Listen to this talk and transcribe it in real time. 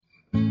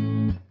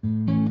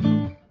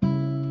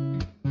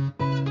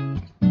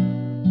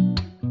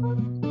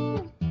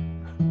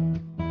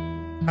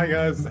Hi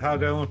guys, How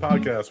to Download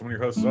Podcast. One of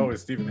your hosts is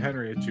always Stephen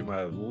Henry. To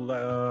my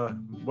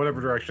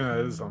whatever direction that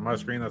is on my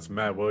screen, that's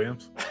Matt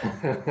Williams.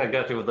 I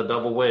got you with a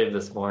double wave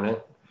this morning.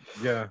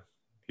 Yeah,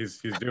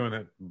 he's doing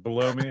it.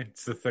 Below me,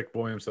 it's the thick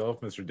boy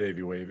himself, Mr.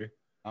 Davey Wavy.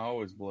 I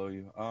always blow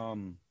you.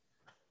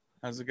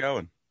 How's it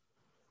going?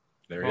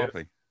 There he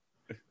is.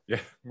 Yeah,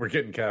 we're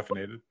getting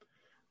caffeinated.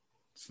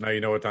 So now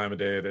you know what time of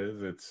day it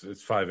is.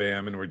 It's 5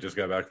 a.m. and we just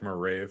got back from a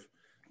rave.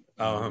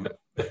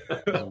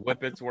 The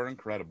whippets were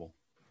incredible.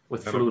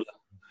 With Flula.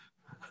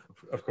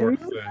 Of course,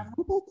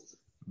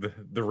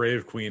 the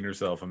rave queen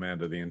herself,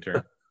 Amanda, the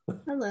intern.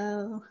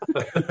 Hello.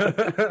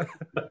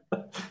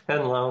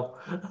 Hello.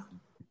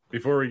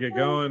 Before we get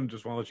going,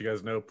 just want to let you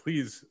guys know,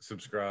 please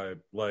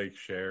subscribe, like,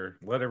 share,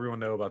 let everyone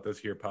know about this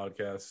here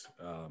podcast.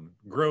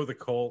 Grow the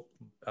cult.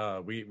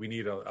 We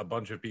need a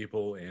bunch of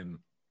people in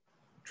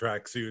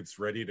tracksuits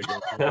ready to go.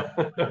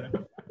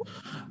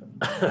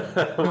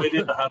 We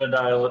did the how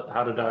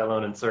to die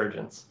alone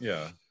insurgents.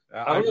 Yeah.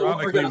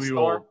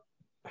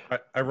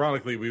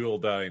 Ironically, we will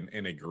die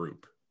in a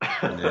group.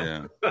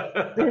 Yeah.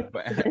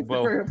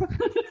 Well, we're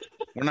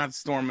not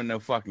storming no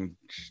fucking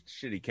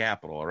shitty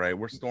capital, all right?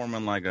 We're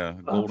storming like a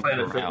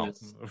golden corral.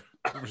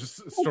 We're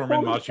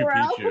storming Machu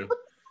Picchu.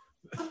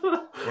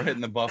 We're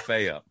hitting the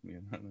buffet up.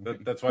 You know?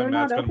 That's why we're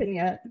Matt's not open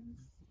yet.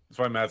 That's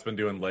why Matt's been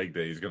doing leg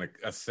day. He's going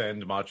to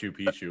ascend Machu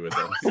Picchu with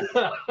us.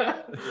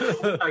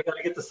 I got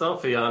to get the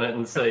selfie on it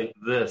and say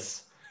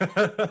this.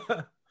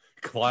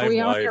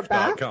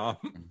 ClimbLife.com.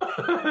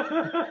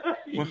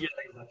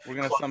 We're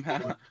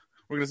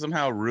gonna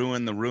somehow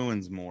ruin the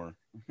ruins more.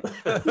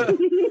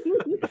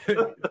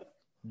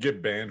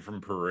 Get banned from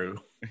Peru.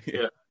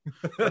 Yeah.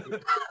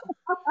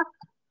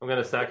 I'm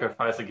gonna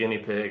sacrifice a guinea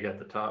pig at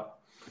the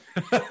top.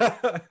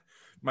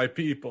 My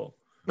people.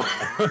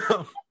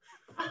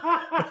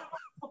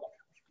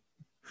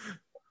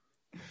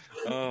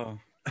 Oh.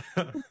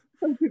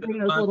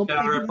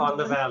 Shower upon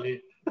the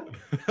valley.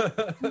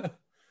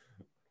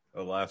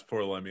 Alas,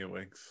 poor Lemmy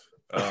Winks.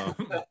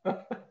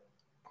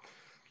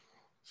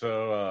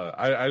 So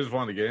I just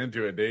wanted to get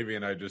into it. Davey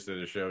and I just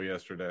did a show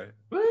yesterday.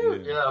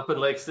 Woo! Yeah, up in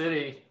Lake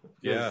City.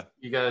 Yeah.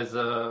 You guys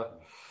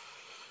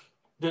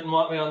didn't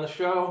want me on the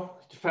show.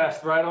 You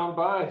passed right on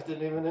by.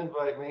 Didn't even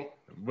invite me.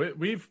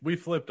 We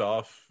flipped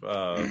off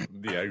the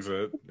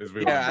exit as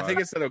we I think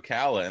it said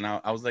Ocala, and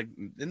I was like,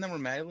 isn't that where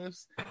Matt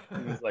lives?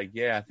 And he was like,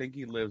 yeah, I think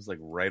he lives like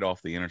right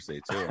off the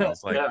interstate too. And I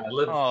was like,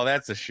 oh,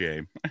 that's a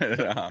shame.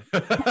 I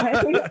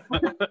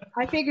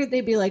figured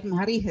they'd be like,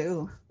 Matty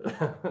who?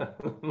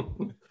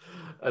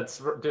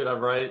 Dude, I'm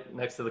right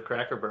next to the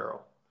Cracker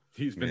Barrel.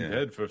 He's been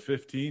dead for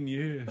 15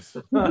 years.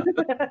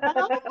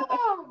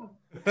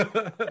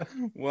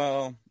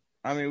 Well,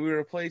 I mean, we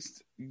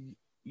replaced,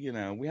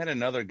 we had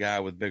another guy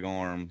with big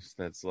arms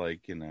that's like,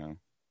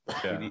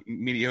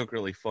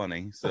 mediocrely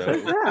funny. So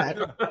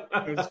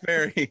it was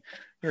very,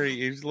 very,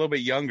 he was a little bit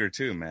younger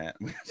too, Matt.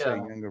 A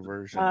younger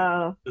version.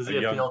 Does he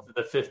appeal to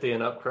the 50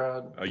 and up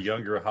crowd? A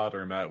younger,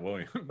 hotter Matt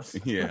Williams.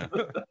 Yeah.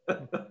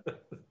 You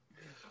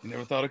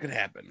never thought it could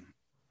happen.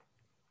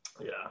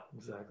 Yeah,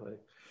 exactly.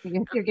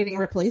 You're getting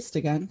replaced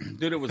again.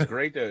 Dude, it was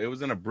great though. It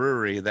was in a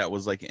brewery that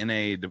was like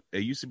it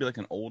used to be like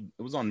it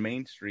was on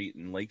Main Street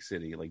in Lake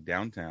City, like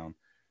downtown.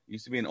 It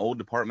used to be an old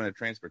Department of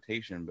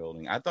Transportation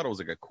building. I thought it was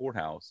like a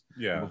courthouse.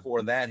 Yeah. And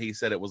before that, he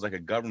said it was like a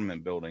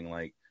government building,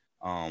 like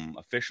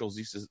officials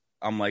used to.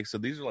 I'm like, so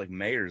these are like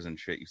mayors and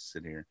shit used to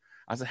sit here.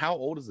 I said, how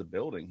old is the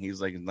building?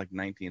 He's like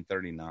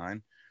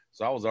 1939.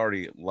 So I was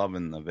already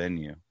loving the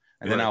venue.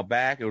 And then out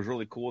back, it was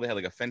really cool. They had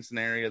like a fencing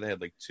area. They had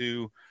like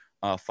 2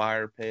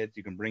 fire pits.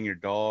 You can bring your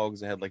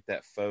dogs. They had like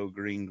that faux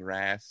green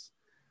grass,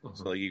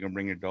 so you can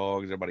bring your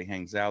dogs. Everybody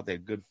hangs out. They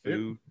had good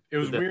food. It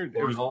was weird.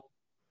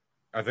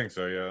 I think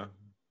so. Yeah,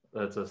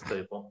 that's a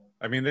staple.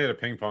 I mean, they had a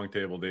ping pong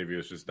table. Davey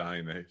was just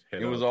dying to hit.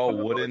 It was all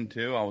wooden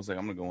too. I was like,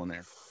 I'm gonna go in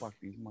there. Fuck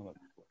these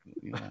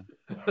motherfuckers.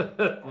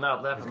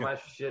 Not laughing my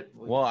shit.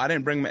 Well, I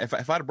didn't bring. If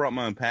I'd have brought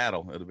my own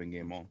paddle, it'd have been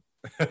game on.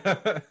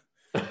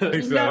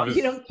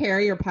 You don't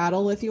carry your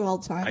paddle with you all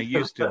the time. I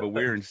used to, but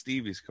we're in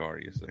Stevie's car.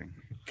 You see.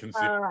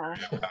 Yeah,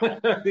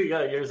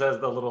 yours has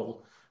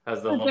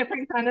the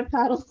different kind of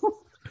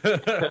paddle.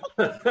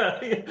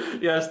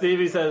 Yeah,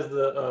 Stevie's has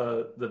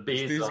the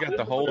beads. Stevie's got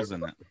the holes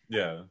in it.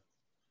 Yeah,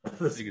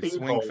 you can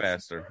swing holes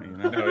faster.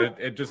 No,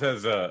 it just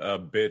has a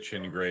bitch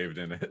engraved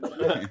in it.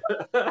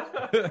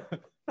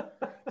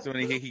 So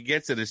when he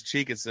gets it, his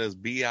cheek, it says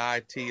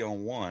BIT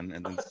on one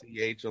and then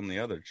CH on the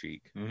other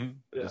cheek. Mm-hmm.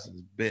 This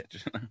is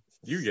bitch.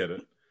 You get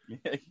it.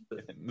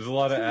 There's a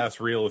lot of ass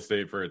real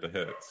estate for it to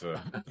hit. So.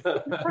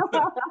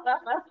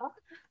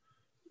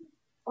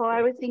 Oh,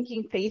 I was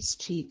thinking face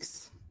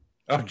cheeks.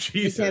 Oh,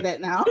 Jesus. You get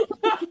it now.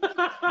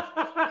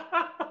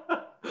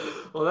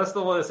 Well, that's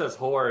the one that says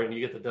whore, and you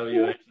get the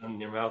WH,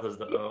 and your mouth is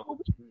the O.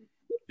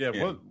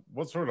 Yeah.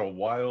 What sort of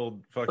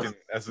wild fucking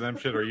S&M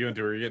shit are you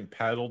into? Are you getting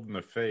paddled in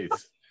the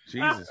face?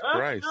 Jesus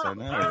Christ, I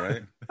know,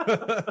 right?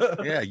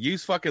 Yeah,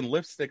 use fucking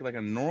lipstick like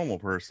a normal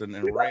person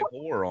and write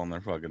whore on their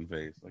fucking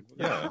face. Like,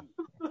 yeah.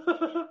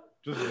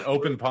 Just an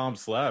open palm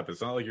slap.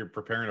 It's not like you're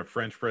preparing a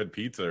French bread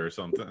pizza or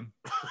something.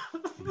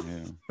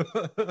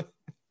 Yeah.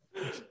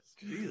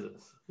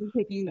 Jesus. I'm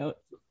taking notes.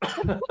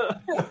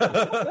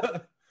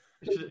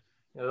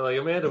 They're like,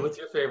 Amanda, what's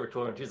your favorite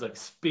toy? And she's like,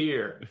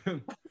 spear.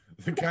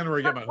 The kind of where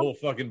I get my whole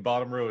fucking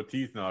bottom row of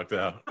teeth knocked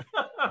out.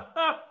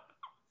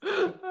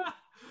 I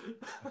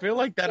feel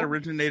like that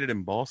originated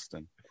in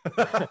Boston.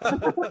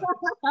 I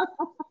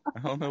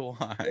don't know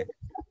why.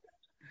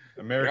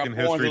 American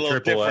Your porn's History a little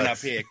Triple different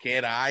X. up here,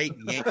 kid.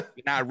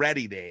 You're not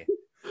ready there.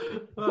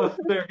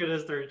 American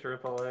History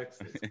Triple X.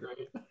 It's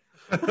great.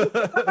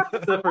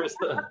 Except for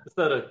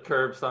instead of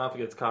curb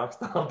stomping, it's cock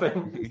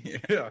stomping.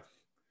 Yeah.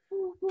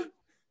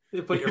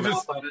 You put your You mouth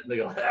just- on it and they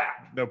go, ah.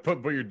 No,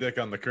 put your dick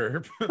on the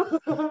curb.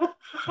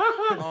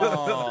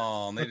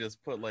 Oh, and they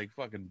just put like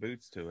fucking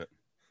boots to it.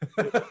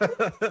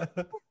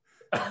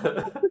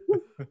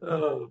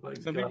 Oh my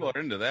Some God. people are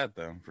into that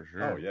though, for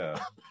sure. Oh yeah.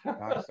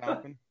 Cock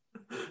stomping?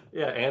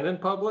 Yeah, and in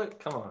public?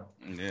 Come on.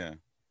 Yeah.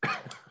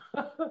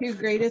 Your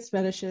greatest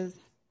fetishes.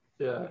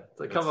 Yeah. It's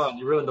like, come on,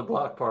 you ruined the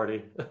block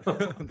party.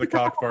 The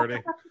cock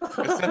party.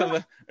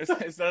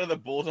 Instead of the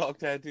bulldog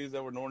tattoos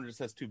that were Norton just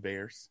has two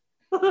bears.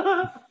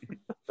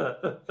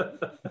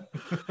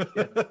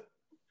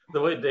 The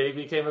way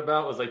Davey came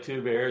about was like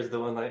two bears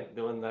doing that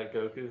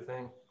Goku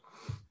thing.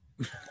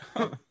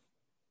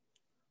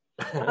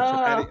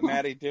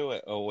 Maddie, do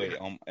it. Oh wait,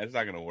 it's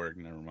not gonna work.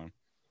 Never mind.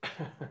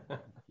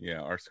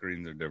 Yeah, our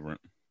screens are different.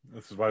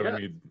 This is why Yeah.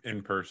 we need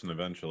in person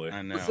eventually.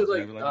 I know. This is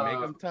like, Maybe, make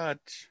them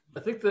touch. I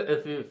think that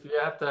if you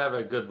have to have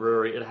a good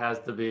brewery, it has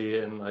to be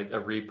in like a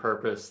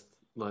repurposed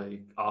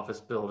like office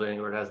building,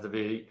 or it has to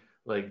be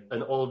like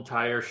an old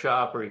tire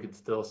shop where you could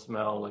still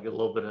smell like a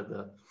little bit of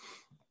the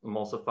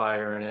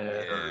emulsifier in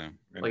it, Yeah, An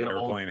or like an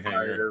old airplane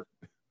hangar.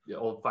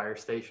 old fire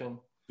station.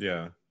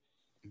 Yeah.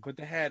 but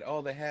they had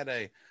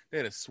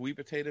a sweet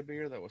potato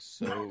beer that was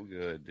so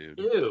good, dude.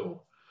 Ew.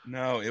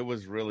 No, it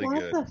was really What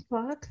good. the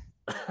fuck?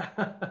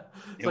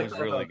 It was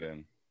really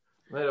good.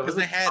 Because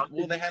they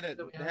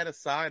had a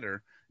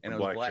cider and it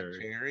was black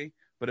cherry,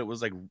 but it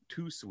was like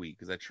too sweet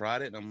because I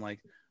tried it and I'm like,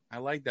 I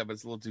like that, but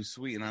it's a little too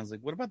sweet. And I was like,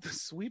 what about the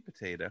sweet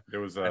potato? It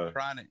was I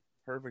tried it.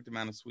 Perfect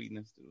amount of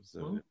sweetness. It was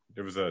so good.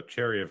 It was a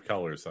cherry of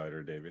color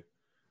cider, David.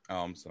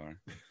 Oh, I'm sorry.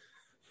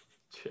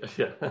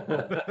 Yeah.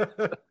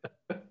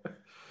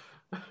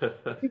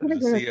 You're gonna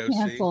Was it get COC?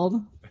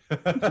 canceled.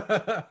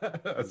 A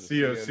It was a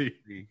COC.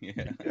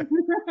 Yeah.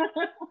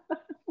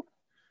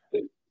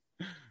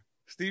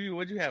 Stevie,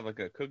 what'd you have? Like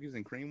a cookies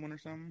and cream one or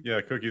something?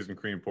 Yeah, cookies and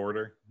cream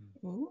porter.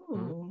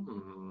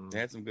 Ooh. They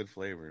had some good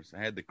flavors.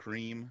 I had the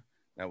cream.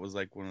 That was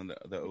like one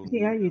of the OG.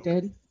 Yeah, you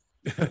did.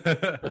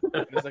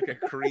 It was like a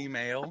cream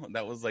ale.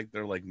 That was like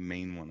their like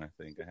main one, I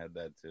think. I had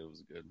that too. It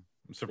was good.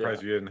 I'm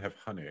surprised you didn't have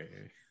honey.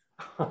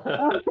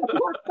 I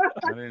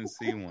didn't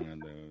see one of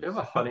You have those.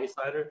 a honey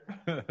cider?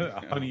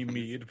 A honey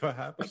mead,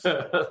 perhaps.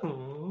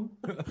 Oh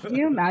Can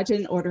you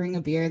imagine ordering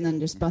a beer and then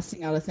just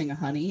busting out a thing of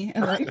honey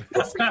and like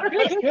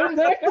squirting it in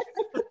there?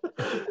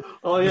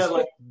 yeah,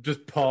 like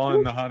Just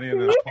pawing the honey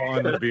and then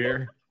pawing the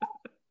beer.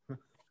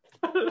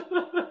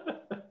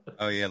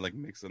 Oh yeah, like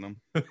mixing them.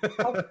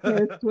 How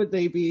pissed would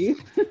they be?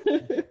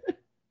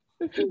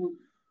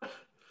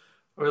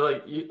 or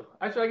like you.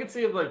 Actually, I could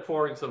see him like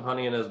pouring some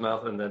honey in his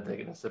mouth and then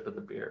taking a sip of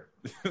the beer.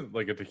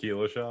 Like a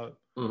tequila shot.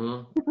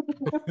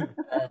 Mm-hmm.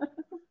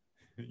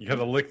 You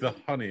gotta lick the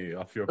honey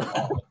off your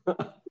paw.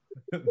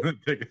 And then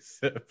take a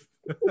sip.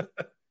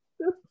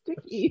 So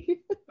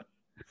sticky.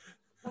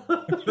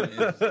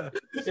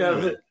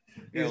 Yeah.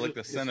 Yeah, lick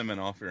the cinnamon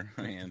off your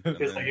hand.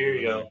 He's like, here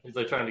you go. He's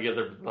like trying to get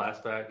their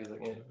glass back. He's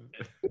like,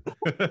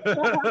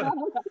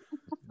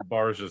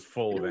 Bar's just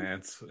full of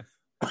ants.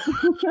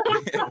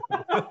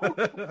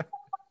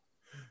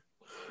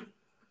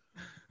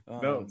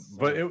 No,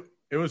 but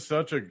it was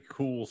such a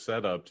cool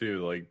setup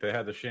too. Like they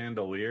had the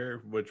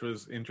chandelier, which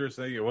was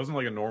interesting. It wasn't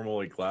like a normal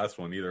like glass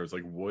one either. It was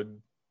like wood,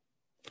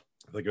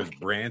 like it was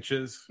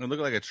branches, It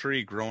looked like a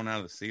tree growing out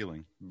of the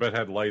ceiling. but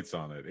had lights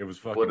on it. It was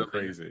fucking What a-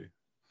 crazy.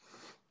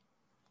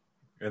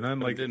 And then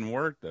But like, it didn't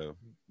work though.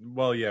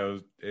 well, yeah,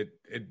 it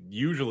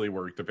usually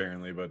worked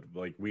apparently, but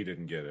like we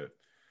didn't get it.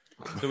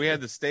 So we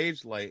had the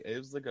stage light. It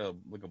was like a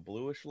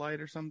bluish light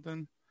or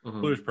something.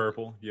 mhm. Bluish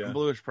purple, yeah.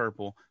 Bluish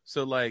purple.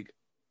 So like,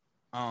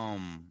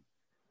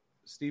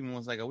 Steven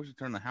was like, I wish you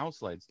turn the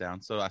house lights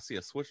down. So I see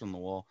a switch on the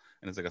wall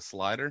and it's like a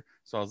slider.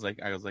 So I was like,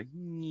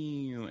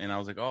 "Meow," and I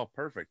was like, oh,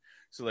 perfect.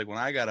 So like when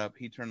I got up,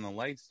 he turned the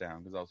lights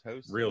down because I was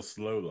hosting. Real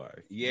slow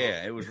light.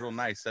 Yeah, it was real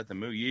nice. Set the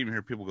mood. You even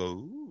hear people go,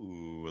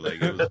 ooh,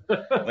 like it was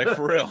like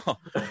for real.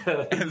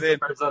 And then,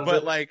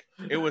 but like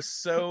it was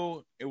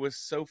so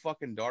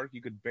fucking dark.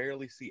 You could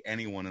barely see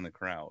anyone in the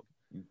crowd.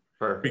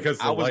 Perfect. Because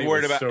the I was light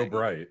worried was about- so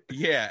bright.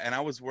 Yeah, and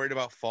I was worried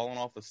about falling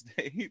off the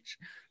stage.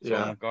 So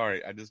Yeah. I'm like, all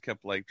right. I just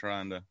kept like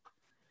trying to.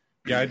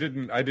 Yeah, I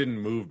didn't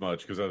move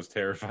much because I was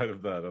terrified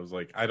of that. I was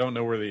like, I don't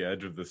know where the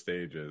edge of the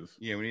stage is.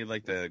 Yeah, we need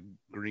like the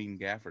green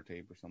gaffer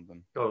tape or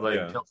something. Or like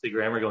Yeah. Kelsey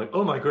Grammer going,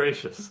 oh my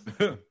gracious.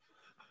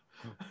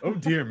 Oh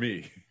dear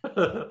me.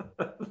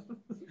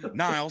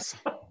 Niles.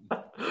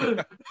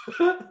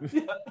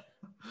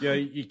 Yeah,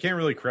 you can't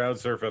really crowd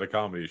surf at a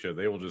comedy show.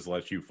 They will just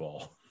let you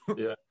fall.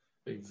 Yeah.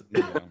 Yeah.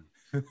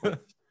 I would Yeah,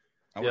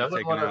 I have wouldn't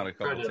taken wanna out a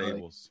couple try to, like,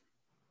 tables.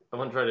 I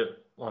wouldn't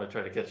want to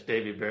try to catch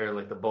Davy Bear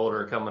like the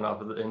boulder coming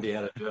off of the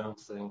Indiana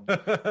Jones thing.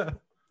 Put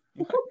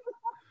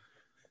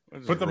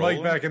What, just the mic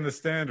rolling? back in the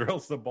stand, or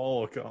else the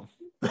ball will come.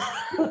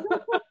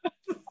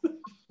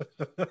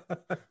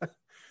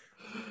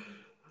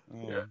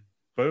 Oh. Yeah.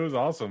 But it was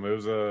awesome. It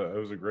was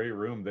a great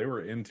room. They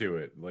were into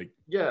it. Like,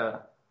 Yeah.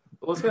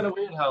 Well, it's kind of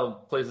weird how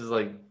places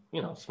like,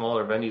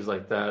 smaller venues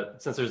like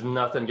that, since there's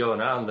nothing going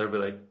on, they'll be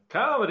like,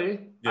 comedy.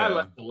 Yeah. I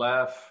like to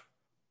laugh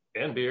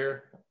and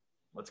beer.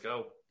 Let's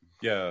go.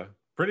 yeah,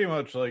 pretty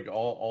much like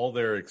all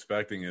they're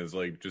expecting is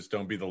like, just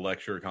don't be the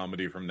lecture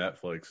comedy from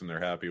Netflix, and they're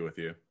happy with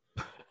you.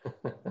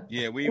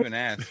 Yeah, we even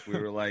asked. We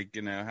were like,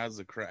 how's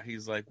the crowd?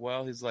 He's like,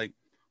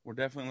 we're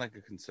definitely like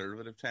a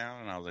conservative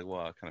town. And I was like,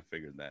 well, I kind of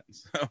figured that.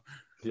 So,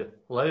 Yeah.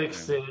 Lake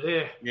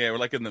City. yeah, we're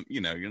like in the,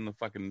 you're in the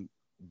fucking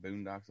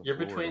boondocks of You're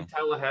Florida. between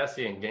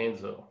Tallahassee and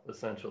Gainesville,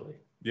 essentially.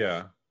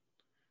 Yeah,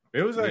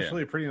 it was Yeah.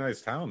 actually a pretty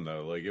nice town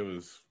though. Like, it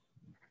was.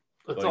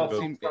 It's Like all the-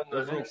 from It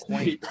was the real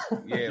interstate.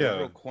 Yeah, it was Yeah.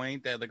 real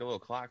quaint. They had like a little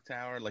clock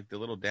tower, like the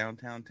little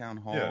downtown town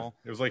hall. Yeah,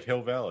 it was like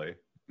Hill Valley.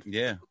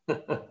 Yeah. They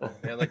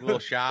had like little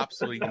shops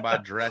so you can buy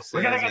dresses.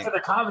 We gotta get to the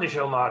comedy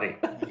show, Marty.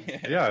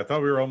 Yeah, I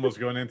thought we were almost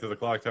going into the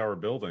clock tower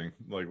building.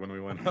 Like when we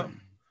went up,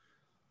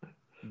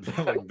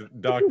 like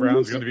Doc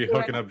Brown's going to be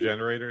hooking up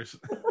generators.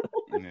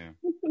 Yeah.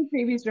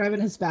 Baby's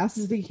driving as fast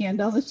as he can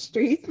down the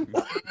street.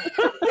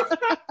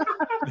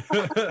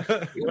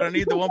 But I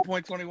need the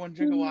 1.21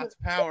 gigawatts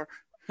power.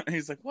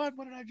 He's like, what?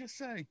 What did I just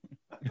say?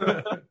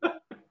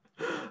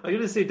 I get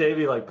to see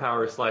Davey like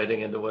power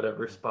sliding into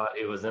whatever spot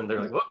he was in.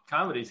 They're like, "What?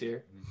 Comedy's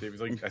here."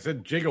 David's like, I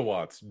said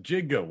gigawatts.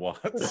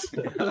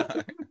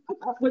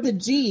 With a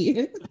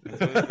G.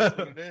 That's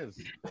what it is.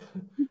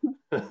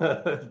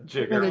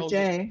 Jigger. With a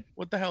J.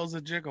 What the hell is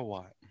a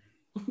gigawatt?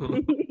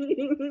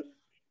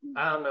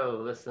 I don't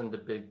know. Listen to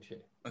Big J.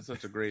 That's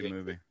such a great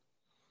movie.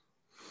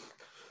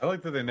 I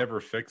like that they never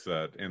fix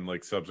that in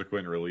like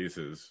subsequent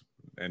releases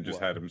and just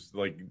What? had him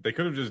like they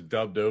could have just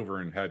dubbed over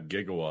and had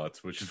gigawatts,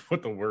 which is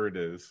what the word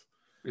is.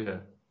 Yeah.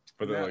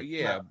 But they're No, like,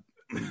 yeah,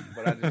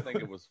 but I just think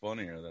it was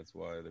funnier. That's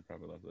why they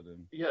probably left it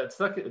in. Yeah,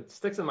 it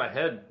sticks in my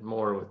head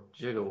more with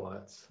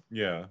gigawatts.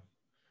 yeah.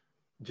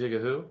 Giga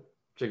who?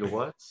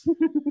 Gigawatts?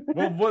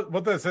 Well,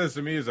 what that says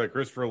to me is that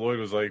Christopher Lloyd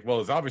was like,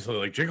 well, it's obviously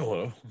like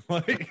Gigolo,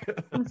 like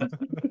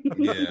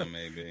Yeah,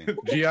 maybe.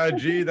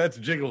 GIG, that's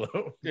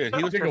Gigolo. Dude,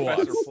 he was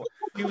Gigawatts.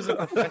 he was a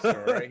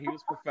professor, right? He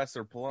was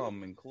Professor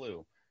Plum in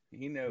Clue.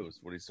 He knows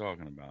what he's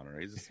talking about,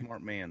 right? He's a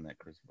smart man, that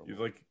Christopher He's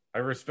Lloyd. like, I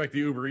respect the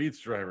Uber Eats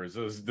drivers,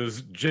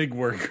 those jig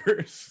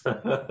workers.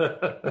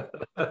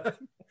 I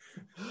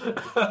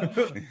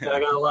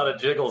got a lot of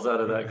jiggles out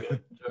of that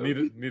good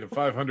joke. Need a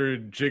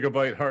 500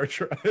 gigabyte hard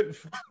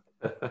drive.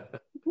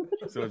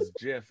 So it's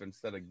GIF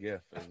instead of GIF.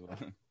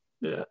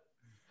 Yeah.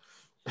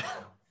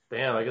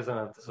 Damn, I guess I'm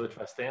gonna have to switch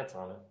my stance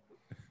on it.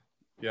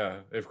 Yeah,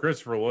 if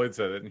Christopher Lloyd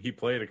said it, and he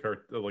played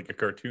a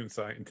cartoon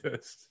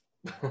scientist.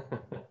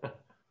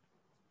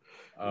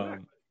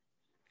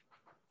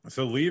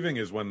 So leaving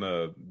is when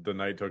the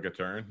night took a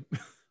turn.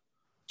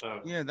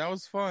 Yeah, that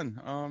was fun.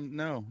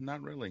 No,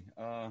 not really.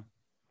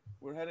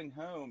 We're heading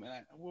home,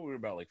 and we were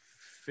about like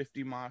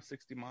 50 miles,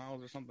 60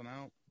 miles or something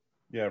out.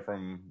 Yeah,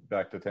 from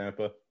back to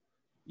Tampa.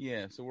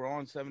 Yeah, so we're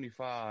on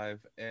 75,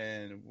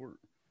 and we're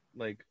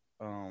like,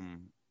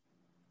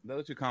 the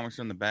other two comics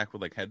are in the back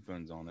with like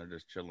headphones on. They're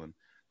just chilling.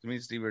 So me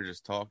and Steve were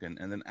just talking,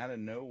 and then out of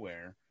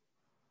nowhere,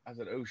 I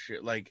said, "Oh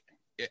shit!" Like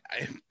it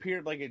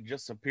appeared like it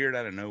just appeared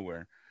out of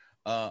nowhere.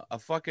 A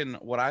fucking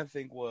what I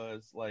think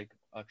was like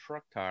a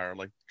truck tire,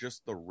 like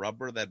just the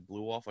rubber that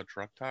blew off a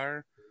truck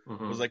tire,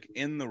 was like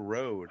in the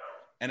road,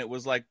 and it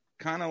was like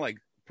kind of like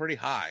pretty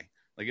high.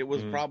 Like it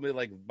was probably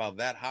like about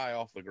that high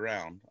off the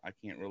ground. I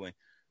can't really.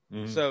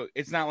 So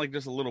it's not like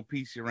just a little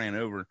piece you ran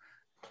over.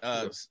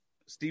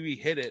 Stevie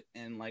hit it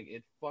and like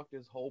it fucked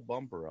his whole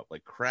bumper up,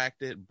 like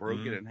cracked it,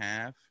 broke it in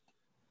half.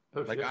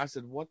 Oh, Like shit. I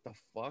said, what the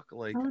fuck?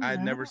 Like Oh,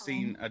 I'd never no.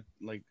 seen a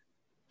like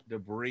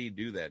debris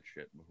do that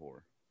shit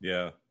before.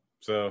 Yeah.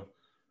 So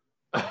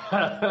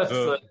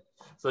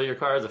so your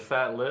car has a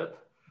fat lip?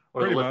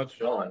 Or Pretty the lip much. is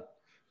gone?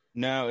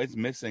 No, it's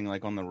missing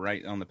like on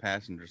the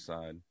passenger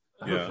side.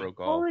 Yeah. It broke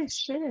off. Holy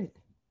shit.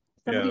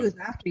 Somebody Yeah. was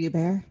after you,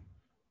 Bear.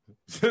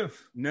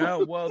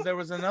 No, well, there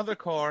was another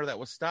car that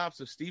was stopped.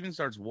 So Steven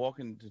starts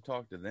walking to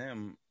talk to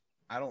them.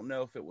 I don't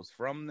know if it was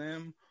from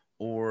them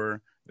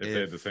or if they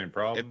had the same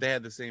problem. if they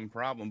had the same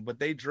problem, but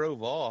they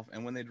drove off.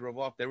 And when they drove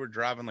off, they were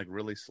driving like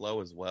really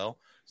slow as well.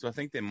 So I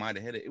think they might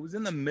have hit it. It was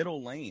in the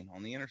middle lane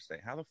on the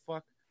interstate. How the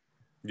fuck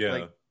yeah.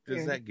 like, does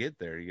Weird. that get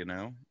there, you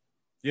know?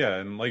 Yeah,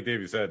 and like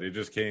Davey said, it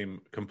just came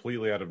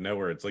completely out of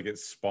nowhere. It's like it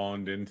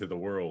spawned into the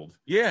world.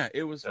 Yeah,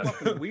 it was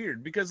fucking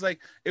weird because like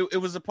it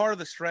was a part of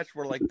the stretch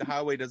where like the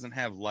highway doesn't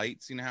have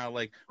lights. You know how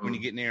like when you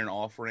get near an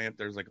off ramp,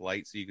 there's like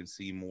lights so you can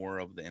see more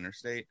of the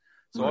interstate.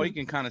 So all you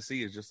can kind of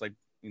see is just like,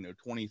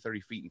 20,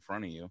 30 feet in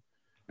front of you.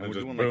 And And we're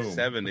just doing boom. like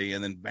 70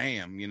 and then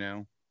bam, So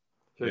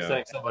you're Yeah.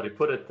 saying somebody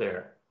put it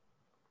there.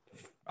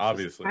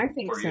 Obviously. I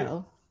think For you.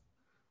 so.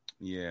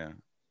 Yeah.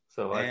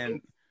 So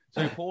And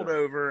so he pulled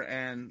over,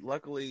 and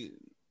luckily,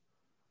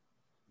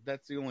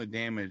 that's the only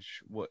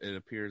damage. What it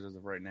appears as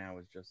of right now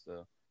is just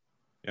the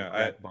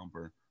back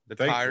bumper. The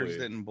tires Thankfully.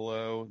 didn't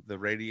blow, the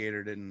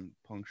radiator didn't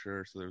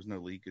puncture, so there was no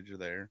leakage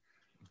there.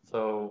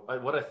 So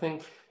what I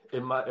think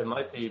it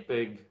might be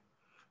big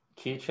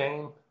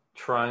keychain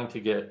trying to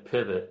get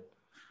Pivot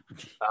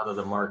out of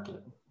the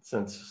market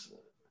since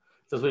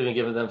we've been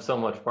giving them so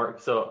much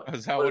part. So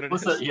Is that what it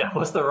is?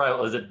 What's the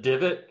rival? Is it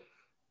Divot?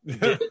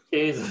 Divot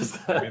keys? Is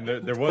that, I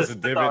mean, there was a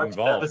divot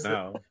involved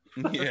now.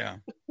 Yeah.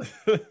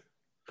 Listen,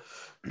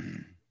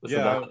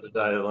 that would have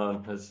died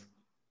alone.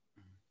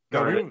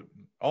 No,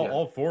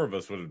 all four of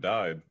us would have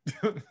died.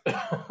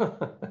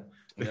 That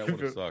would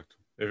have sucked.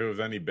 If it was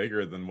any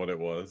bigger than what it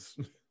was.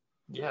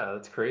 Yeah,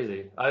 that's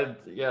crazy.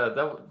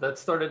 That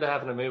started to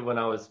happen to me when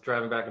I was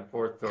driving back and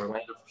forth to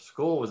Orlando for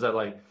school. Was that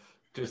like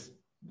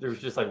there was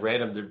just like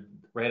random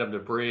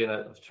debris, and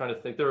I was trying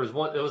to think. There was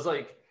one. It was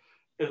like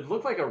it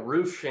looked like a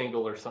roof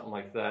shingle or something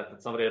like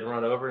that somebody had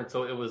run over, and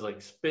so it was like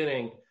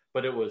spinning,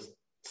 but it was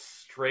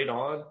straight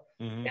on,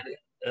 Mm-hmm.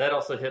 and that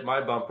also hit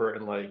my bumper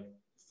and like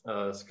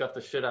scuffed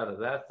the shit out of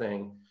that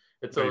thing.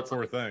 And so it's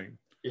poor like, thing.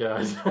 yeah,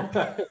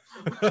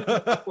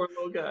 poor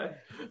little guy.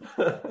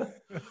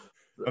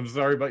 I'm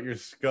sorry about your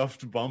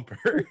scuffed bumper.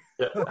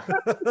 Yeah.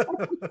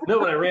 No,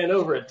 but I ran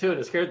over it too, and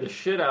it scared the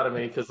shit out of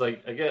me because,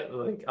 like,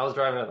 I was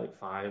driving at like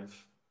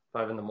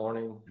 5 in the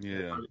morning.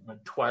 Yeah. When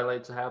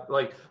twilight's happen,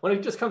 like when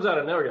it just comes out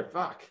of nowhere, you're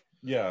fuck.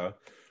 Yeah.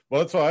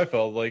 Well, that's what I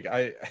felt like.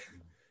 I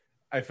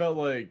felt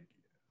like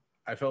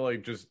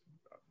just,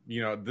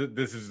 you know,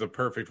 this is the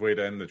perfect way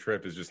to end the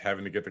trip is just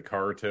having to get the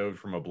car towed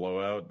from a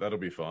blowout. That'll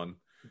be fun.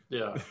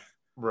 Yeah.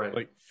 Right.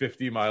 Like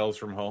 50 miles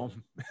from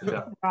home.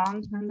 Yeah.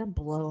 Wrong time to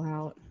blow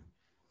out.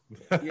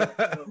 Yeah.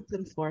 It's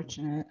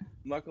unfortunate.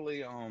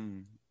 Luckily, it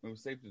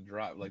was safe to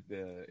drive. Like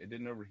it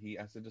didn't overheat.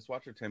 I said, just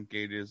watch your temp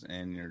gauges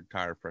and your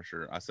tire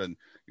pressure. I said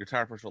your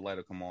tire pressure light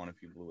will come on if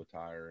you blew a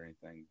tire or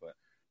anything. But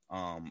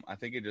I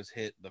think it just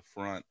hit the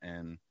front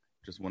and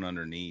just went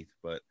underneath.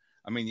 But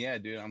I mean, yeah,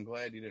 dude, I'm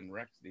glad you didn't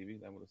wreck, Stevie.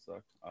 That would have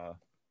sucked.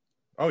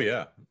 Oh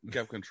yeah, you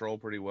kept control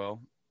pretty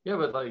well. Yeah,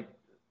 but like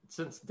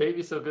since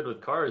Davey's so good with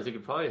cars, you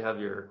could probably have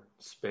your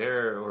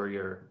spare or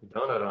your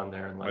donut on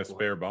there in like my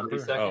spare bumper.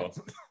 30 seconds.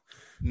 Oh.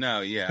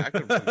 No, yeah, I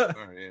could.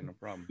 Yeah, no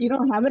problem. You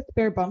don't have a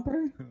spare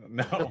bumper?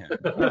 No,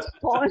 Yeah.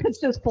 It's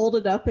just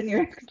folded up in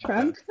your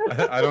trunk.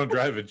 I don't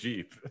drive a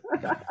Jeep.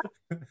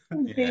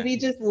 Baby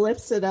just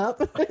lifts it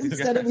up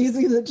instead of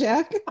using the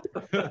jack.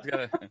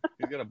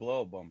 He's got a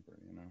blow bumper,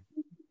 you know.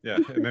 Yeah,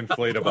 an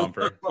inflate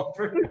bumper.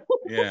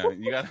 Yeah,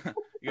 you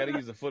gotta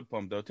use a foot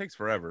pump though. It takes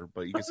forever,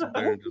 but you can sit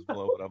there and just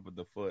blow it up with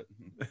the foot.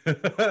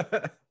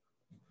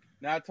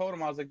 Now I told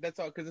him, I was like, that's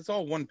all, because it's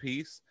all one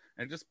piece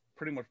and it just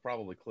pretty much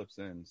probably clips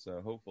in.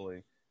 So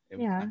hopefully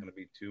it's not going to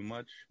be too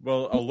much.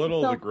 Well, a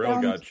little of the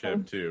grill got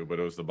chipped too, but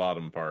it was the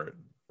bottom part.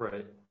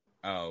 Right.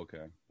 Oh,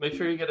 okay. Make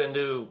sure you get a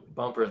new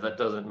bumper that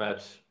doesn't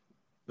match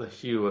the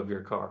hue of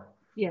your car.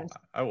 Yes.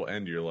 I will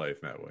end your life,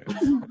 Matt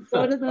Wayne.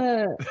 Go to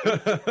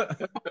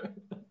the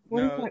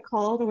what is that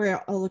called?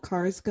 Where all the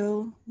cars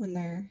go when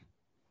they're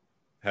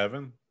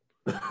Heaven?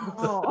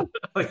 oh.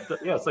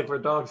 It's like where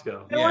dogs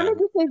go. I wanted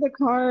to say the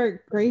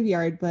car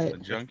graveyard, but The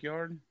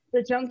junkyard?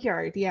 the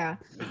junkyard, yeah.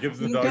 It gives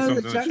the You dog go to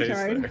something the to chase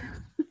junkyard.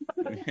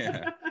 there.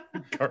 Yeah.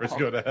 Cars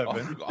go to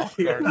heaven. All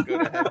cars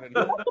go to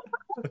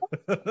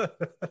heaven.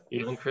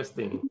 Even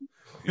Christine.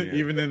 Yeah.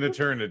 Even in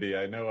eternity,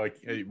 I know.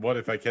 What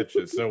if I catch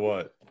it? So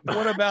what?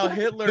 What about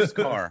Hitler's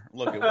car?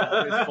 Look, it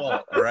wasn't his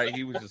fault. All right,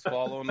 he was just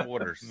following the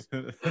orders.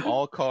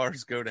 All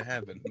cars go to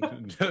heaven.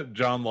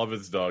 John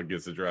Lovett's dog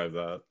gets to drive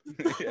that.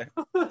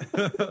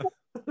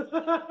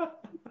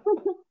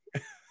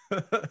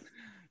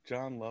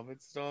 John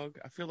Lovett's dog.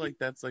 I feel like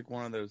that's like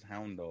one of those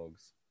hound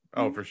dogs.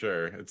 Oh, for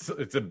sure. It's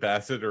a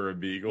Basset or a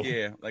Beagle.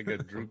 Yeah, like a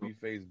droopy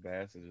faced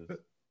Basset.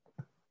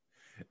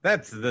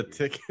 That's the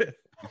ticket.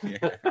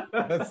 Yeah.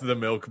 That's the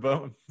milk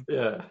bone.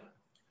 Yeah.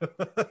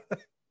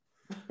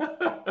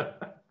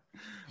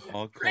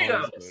 All Kratos.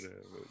 cars go to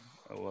heaven.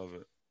 I love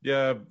it.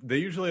 Yeah, they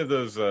usually have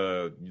those.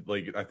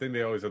 Like I think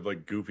they always have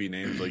like goofy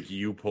names, like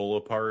you pull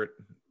apart.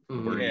 Where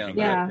you Yeah, can like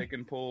Yeah. pick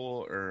and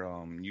pull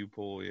or you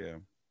pull. Yeah,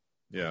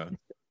 Yeah.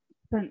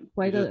 Spent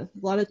quite a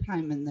lot of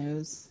time in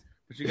those.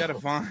 but you got to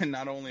find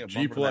not only a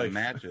Jeep bumper that life.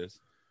 matches,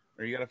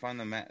 or you got to find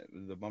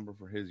the bumper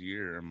for his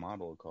year and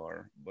model of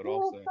car, but Well,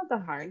 also it's not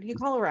that hard. You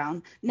call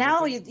around.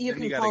 Now then- you then you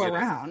can gotta call get it.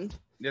 around.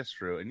 that's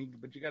true.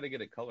 But you got to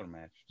get it color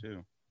matched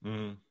too.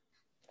 Mm-hmm.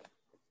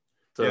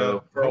 So Yeah.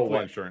 for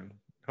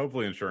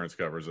Hopefully insurance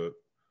covers it.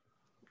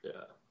 yeah.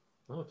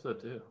 I hope so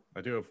too.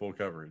 I do have full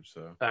coverage,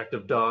 so.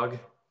 Active dog.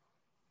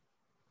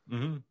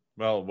 Mm-hmm.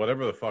 Well,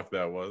 whatever the fuck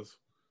that was.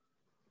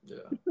 Yeah.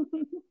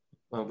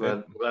 I'm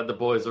glad the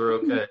boys are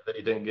okay, that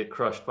he didn't get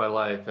crushed by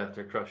life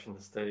after crushing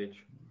the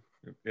stage.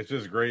 It's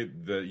just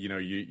great that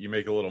you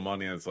make a little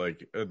money and it's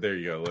like there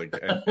you go, like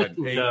at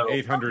No.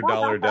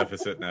 $800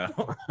 deficit now.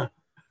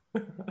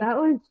 That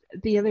was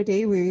the other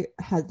day. We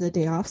had the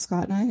day off,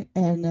 Scott and I,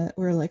 and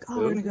we were like, "Oh,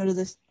 we're gonna go to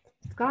this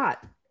Scott.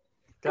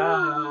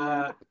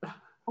 God.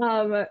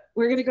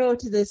 We're gonna go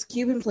to this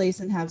Cuban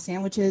place and have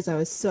sandwiches. I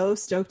was so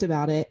stoked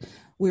about it.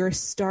 We were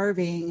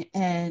starving,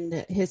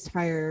 and his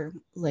tire,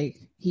 like,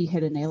 he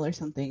hit a nail or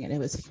something, and it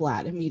was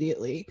flat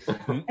immediately.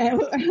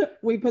 And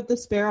we put the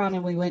spare on,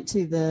 and we went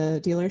to the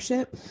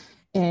dealership,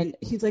 and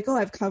he's like, "Oh, I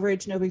have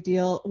coverage, no big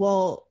deal."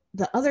 Well,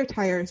 the other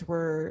tires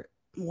were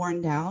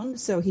worn down,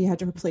 so he had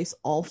to replace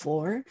all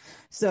four.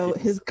 So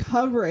his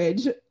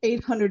coverage,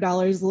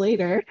 $800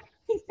 later,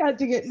 he had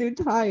to get new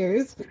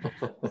tires.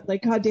 It's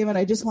like, God damn it,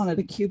 I just wanted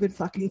a Cuban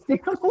fucking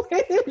sandwich.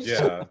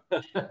 Yeah.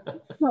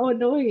 So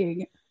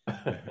annoying.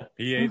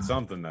 He ate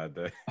something that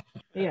day.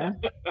 Yeah.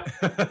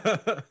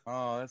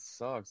 Oh, that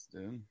sucks,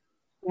 dude.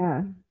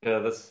 Yeah. Yeah,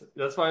 that's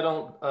why I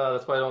don't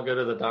go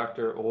to the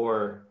doctor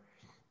or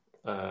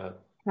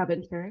Have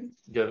insurance.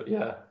 go.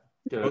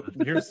 Well,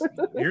 here's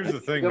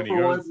the thing: Go when you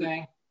for go one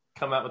thing,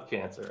 come out with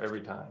cancer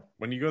every time.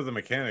 when you go to the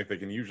mechanic, they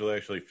can usually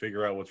actually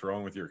figure out what's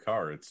wrong with your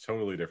car. It's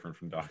totally different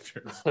from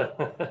doctors.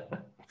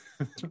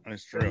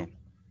 That's true.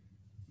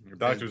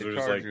 Doctors They are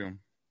just charge like, you.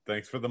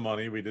 "Thanks for the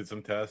money. We did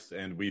some tests,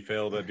 and we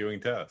failed at doing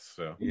tests."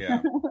 So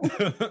Yeah.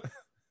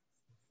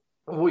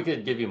 We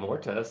could give you more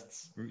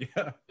tests.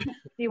 yeah, Do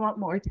you want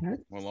more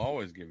tests? We'll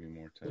always give you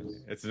more tests.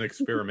 it's an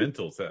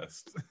experimental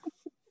test.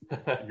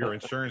 Your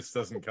insurance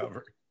doesn't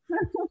cover.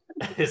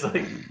 He's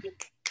like,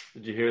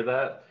 did you hear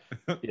that?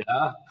 Yeah.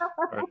 All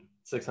right,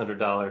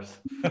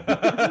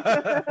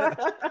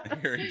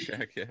 $600. Hearing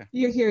check, yeah.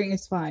 Your hearing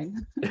is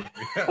fine.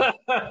 That's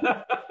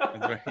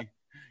right.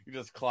 You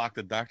just clock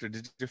the doctor.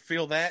 Did you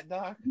feel that,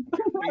 doc?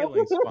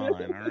 Feeling's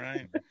fine, all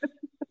right?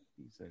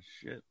 He says,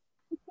 shit.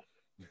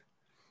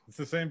 It's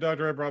the same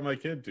doctor I brought my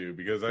kid to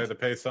because I had to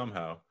pay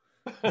somehow.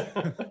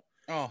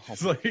 Oh,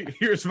 It's like,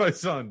 here's my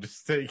son,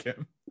 just take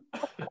him.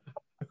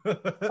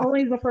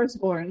 Only the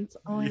firstborns.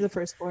 Only the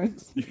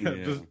firstborns.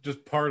 Yeah.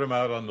 Just part him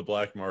out on the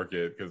black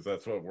market because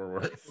that's what we're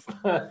worth.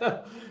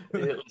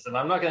 Listen,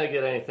 I'm not going to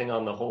get anything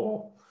on the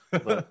whole.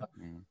 But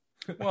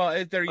well,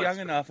 if they're young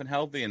enough and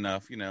healthy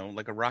enough, you know,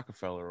 like a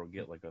Rockefeller will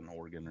get like an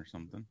organ or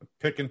something.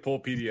 Pick and pull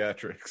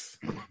pediatrics.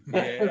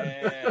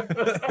 Yeah.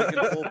 Pick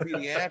and pull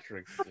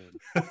pediatrics,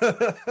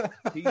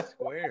 dude. P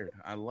squared.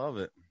 I love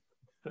it.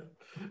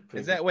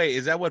 Is that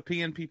what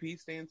PNPP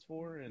stands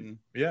for? And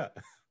Yeah,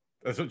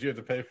 that's what you have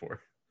to pay for.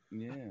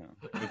 yeah.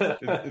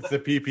 It's the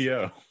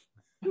PPO.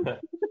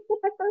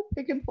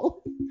 Pick and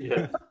pull.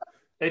 yeah.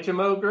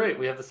 HMO, great.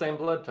 We have the same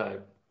blood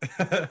type.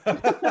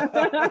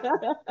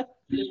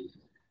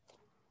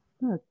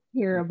 That's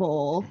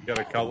terrible. Got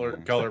to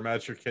color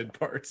match your kid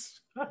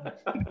parts.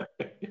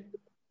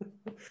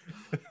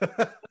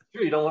 Sure,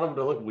 you don't want them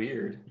to look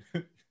weird.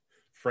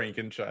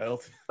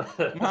 Frankenchild.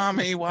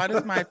 Mommy, why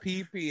does my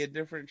pee pee a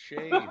different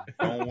shade?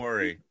 Don't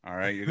worry. All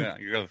right, you're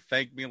gonna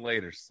thank me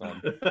later,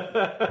 son.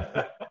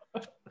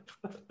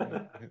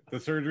 The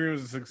surgery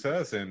was a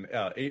success, and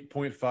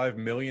 8.5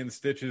 million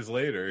stitches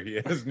later,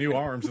 he has new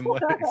arms and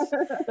legs.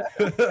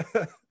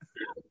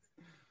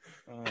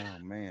 Oh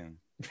man,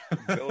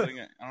 building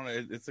it. I don't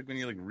know. It's like when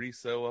you like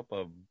re-sew up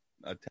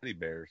a teddy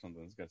bear or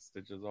something. It's got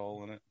stitches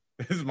all in it.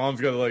 His mom's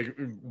got to like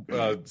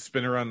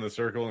spin around in the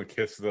circle and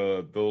kiss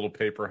the little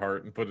paper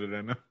heart and put it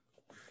in him.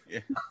 Yeah.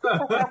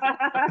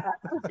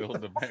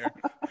 Build a bear.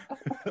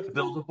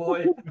 Build a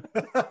boy.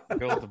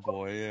 Build a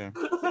boy. Yeah.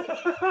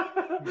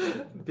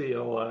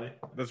 BOI.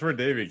 That's where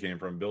Davey came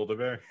from. Build a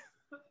bear.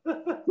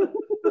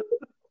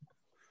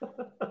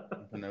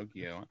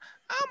 Pinocchio.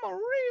 I'm a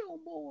real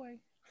boy.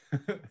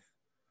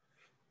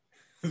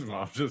 His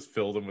mom just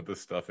filled him with the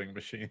stuffing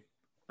machine.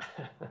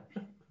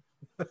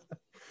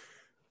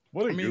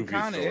 What a I mean, it goofy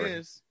kind of story.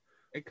 is.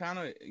 It kind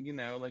of, you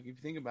know, like if you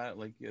think about it,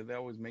 like they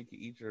always make you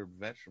eat your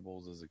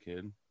vegetables as a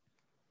kid.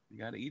 You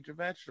got to eat your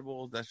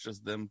vegetables. That's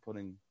just them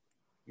putting,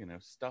 you know,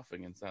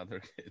 stuffing inside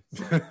their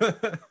kids.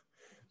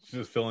 She's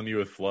just filling you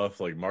with fluff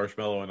like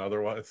marshmallow and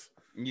otherwise.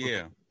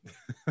 Yeah.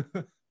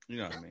 You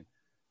know what I mean?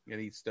 You got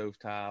to eat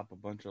stovetop, a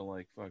bunch of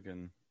like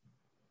fucking,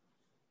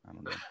 I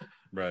don't know.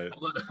 Right.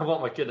 I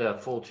want my kid to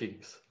have full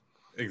cheeks.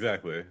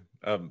 Exactly.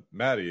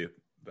 Maddie,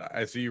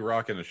 I see you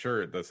rocking a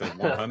shirt that says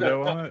one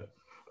hundo on it.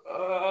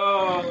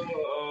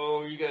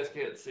 Oh, you guys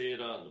can't see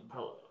it on the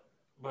Peloton,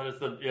 but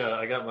it's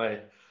I got my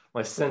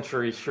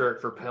Century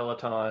shirt for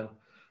Peloton.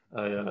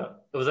 It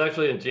was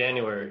actually in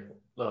January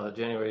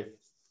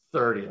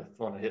 30th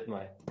when I hit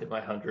my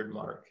 100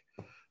 mark.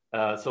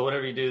 So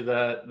whenever you do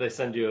that, they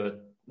send you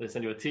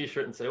a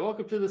T-shirt and say,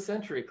 "Welcome to the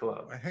Century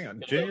Club." Wait, hang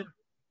on,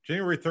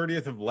 January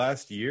 30th of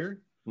last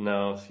year.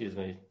 No, excuse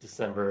me,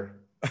 December.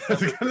 I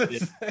was gonna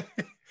say,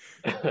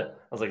 I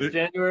was like,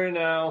 January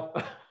now.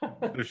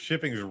 their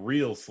shipping's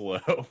real slow.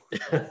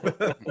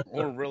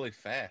 Or really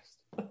fast.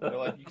 They're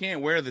like, you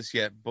can't wear this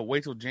yet, but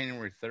wait till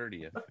January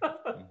 30th.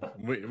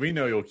 We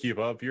know you'll keep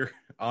up. You're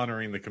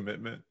honoring the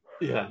commitment.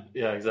 Yeah,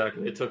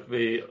 exactly. It took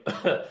me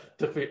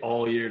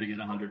all year to get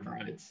 100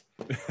 rides.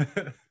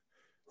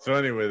 So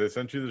anyway, they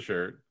sent you the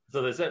shirt.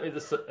 So they sent me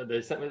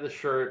the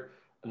shirt.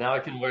 Now I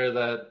can wear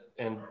that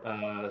and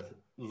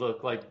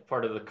look like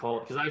part of the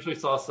cult. Because I actually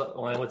saw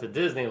when I went to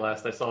Disney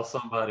last, I saw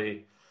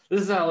somebody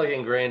This is how like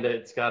ingrained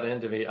it's got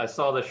into me. I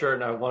saw the shirt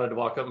and I wanted to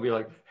walk up and be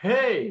like,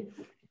 "Hey,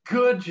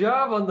 good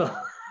job on the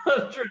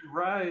 100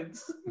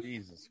 rides."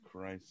 Jesus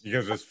Christ. You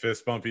guys just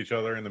fist bump each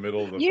other in the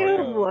middle of the You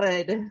fucking...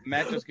 would.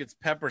 Matt just gets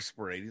pepper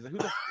sprayed. He's like, who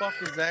the fuck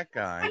is that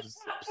guy?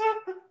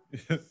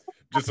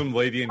 Just some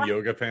lady in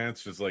yoga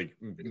pants, just like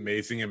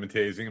macing him and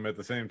tasing him at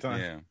the same time.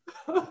 Yeah.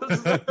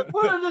 I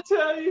wanted to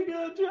tell you,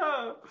 good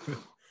job.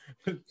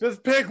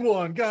 Just pick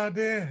one,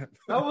 goddamn.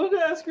 I wanted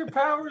to ask your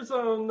power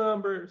zone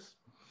numbers.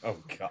 Oh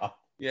god.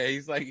 Yeah,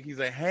 he's like,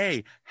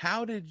 hey,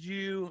 how did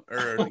you, or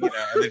you know,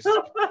 and it's just,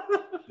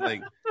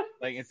 like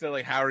instead of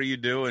like, how are you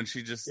doing?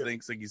 She just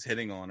thinks like he's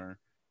hitting on her.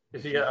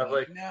 Yeah, I'm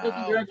like, No.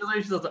 "Oh,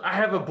 congratulations! I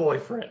have a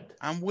boyfriend."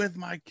 I'm with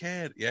my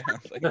kid. Yeah.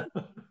 Like,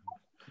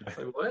 Like,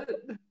 what?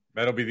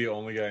 That'll be the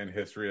only guy in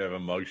history to have a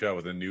mugshot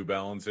with a New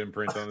Balance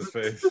imprint on his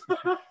face.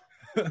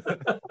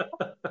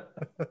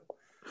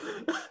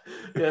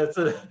 Yeah,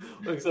 except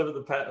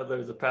for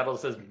there's a paddle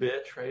that says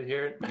 "bitch" right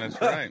here. that's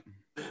right.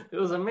 It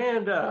was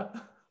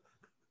Amanda.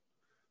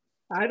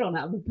 I don't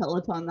have a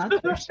Peloton, that's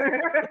for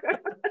sure.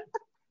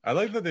 I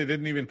like that they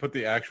didn't even put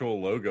the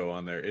actual logo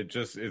on there.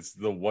 It's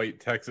the white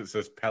text that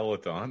says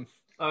Peloton.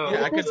 Oh,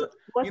 Yeah, I could,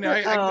 What's you know,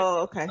 it? I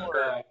okay.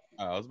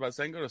 I was about to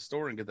say, I can go to a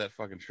store and get that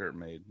fucking shirt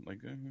made. Like,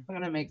 I'm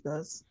gonna make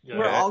those. Yeah.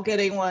 We're all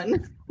getting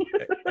one.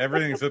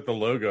 Everything except the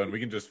logo, and we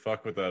can just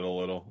fuck with that a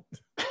little.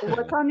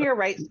 What's on your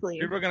right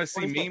sleeve? people are gonna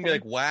see What is me it and be say?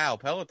 like, "Wow,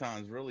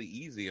 Peloton's really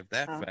easy if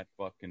that Oh. fat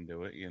fuck can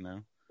do it," you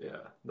know? yeah.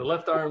 The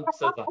left arm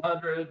says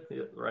 100.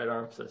 The right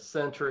arm says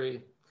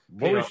century.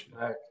 What, we Feet sh- on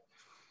back.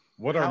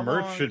 what our How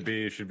merch long- should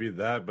be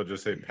that, but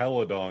just say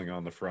Pelodong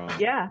on the front.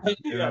 Yeah.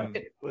 Yeah.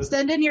 And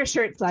Send in your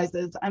shirt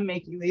sizes. I'm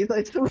making these.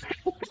 I swear.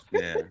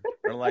 Yeah,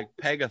 or like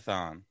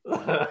Pegathon.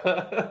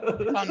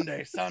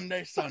 Sunday.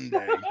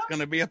 It's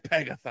gonna be a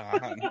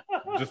Pegathon.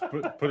 just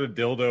put a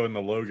dildo in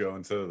the logo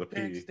instead of the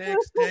P.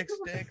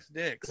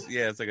 Dicks.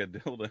 Yeah, it's like a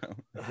dildo.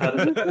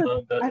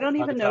 I don't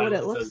even know what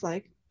it looks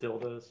like.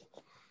 Dildos.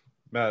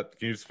 Matt,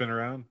 can you spin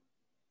around?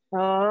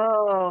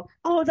 Oh,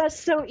 that's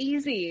so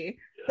easy.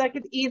 That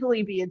could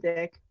easily be a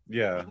dick.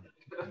 Yeah.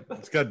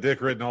 It's got dick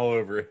written all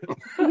over it.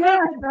 Yeah,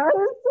 it does.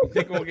 You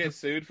think we'll get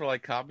sued for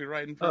like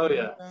copyright Oh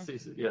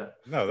infringement? yeah, yeah.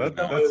 No, No,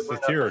 that's we're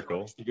not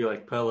satirical. to be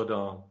like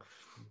Pelodong.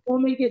 We'll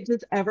make it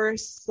just ever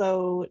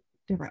so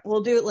different.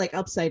 We'll do it like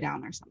upside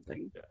down or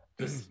something.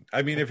 Just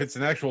I mean, if it's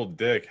an actual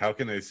dick, how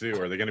can they sue?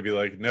 Are they going to be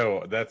like,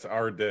 no, that's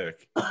our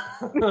dick?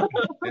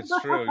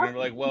 It's true. You're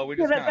like, well, we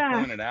just Give it kind of back.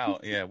 pointed it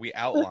out. Yeah, we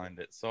outlined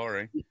it.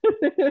 Sorry.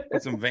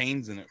 Put some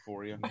veins in it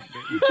for you.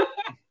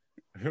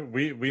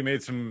 We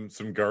made some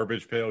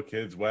garbage pail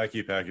kids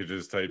wacky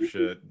packages type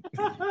shit.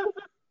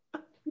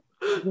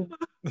 oh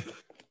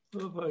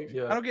my I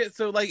god. don't get,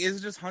 so like, is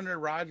it just 100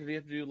 rides or do you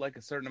have to do like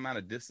a certain amount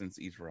of distance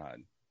each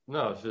ride?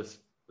 No, it's just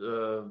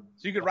So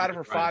you could ride it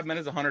for 5 Rides.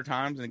 minutes 100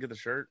 times and get the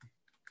shirt?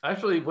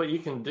 actually what you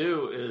can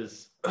do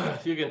is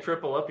you can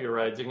triple up your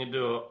rides. You can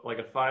do like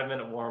a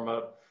 5-minute warm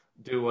up,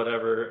 do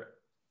whatever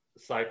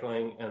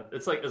cycling, and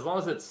it's like as long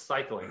as it's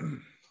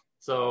cycling.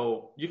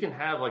 So you can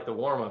have like the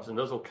warm ups, and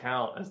those will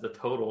count as the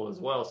total as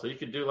well. So you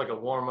could do like a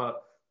warm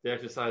up, the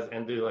exercise,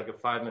 and do like a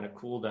 5-minute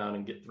cool down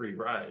and get 3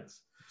 rides.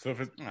 So if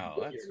it, Oh,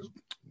 that's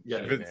Yeah,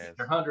 If it's-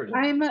 they're 100.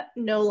 I'm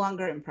no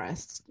longer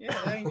impressed. yeah,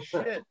 that ain't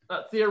shit.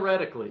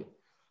 Theoretically,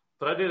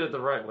 but I did it the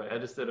right way. I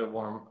just did the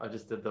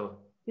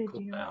Did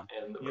cool you? down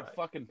and the You ride.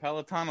 fucking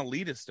Peloton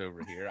elitist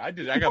over here. I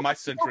got my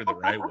century the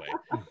right way.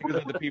 Because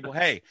of the people,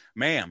 hey,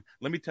 ma'am,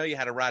 let me tell you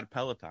how to ride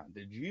Peloton.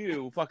 Did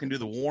you fucking do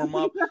the warm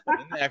up,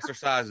 then the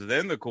exercises,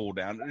 then the cool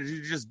down? Or did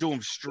you just do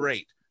them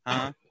straight?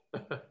 Huh?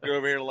 You're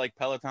over here like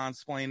Peloton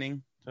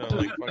splaining to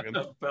like fucking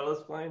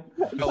Fellas playing.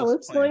 So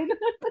explain.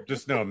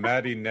 just know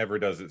Maddie never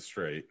does it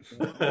straight.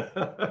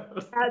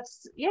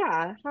 That's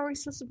yeah. How are we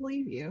supposed to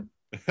believe you?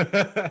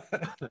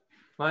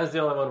 Mine's the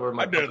only one where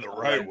my I did it the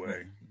right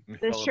way.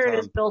 This shirt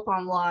is built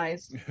on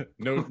lies.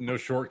 no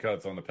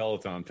shortcuts on the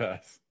Peloton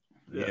pass.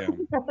 Yeah.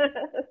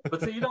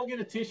 But see, you don't get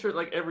a T-shirt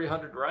like every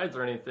 100 rides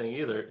or anything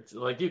either. It's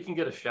like you can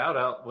get a shout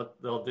out. What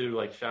they'll do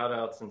like shout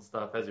outs and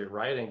stuff as you're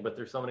riding. But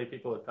there's so many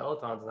people with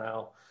Pelotons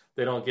now,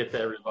 they don't get to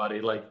everybody.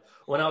 Like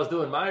when I was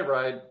doing my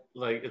ride,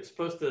 like it's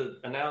supposed to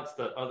announce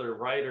to other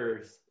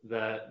riders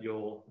that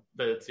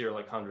it's your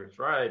like 100th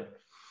ride.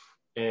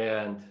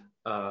 And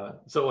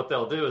so what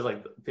they'll do is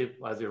like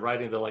people as you're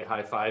riding, they'll like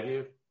high five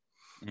you.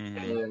 Mhm.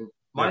 And Yeah,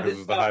 mine 'cause didn't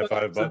it's the high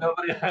five so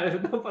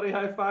button. nobody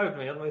high fived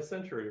me on my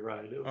century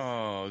ride. It was,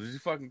 Oh, did you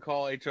fucking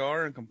call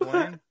HR and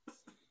complain?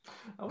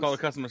 I was- Call the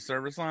customer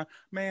service line?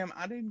 Ma'am,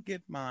 I didn't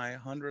get my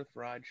 100th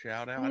ride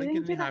shout out. I You didn't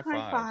get didn't any get a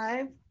high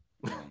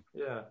fives.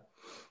 Yeah.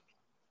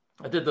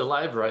 I did the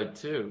live ride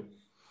too.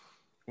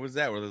 What was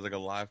that? Where there's like a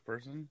live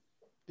person?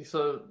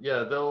 So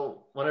yeah,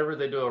 whenever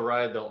they do a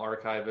ride, they'll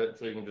archive it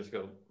so you can just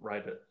go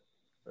ride it.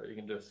 Or you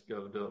can just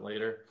go do it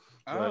later.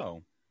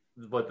 Oh.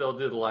 But they'll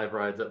do the live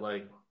rides at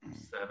like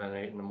 7,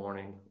 8 in the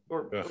morning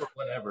or Ugh.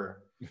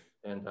 whenever.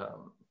 And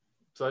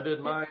so I did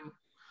mine.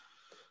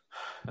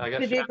 I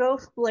got Did you go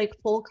like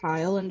full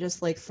Kyle and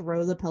just like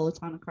throw the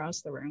Peloton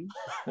across the room?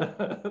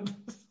 I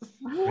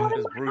want to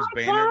just Bruce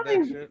Banner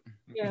that shit.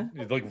 Yeah.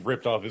 He like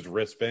ripped off his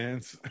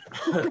wristbands.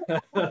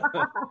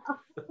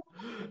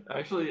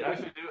 actually do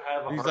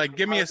have. He's like,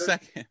 give me a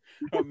second.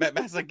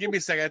 Matt's like, give me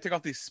a second. I took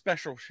off these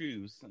special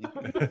shoes. I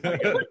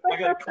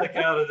gotta click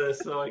out of this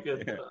so I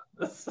can.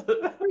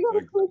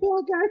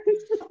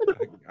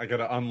 I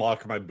gotta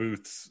unlock my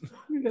boots.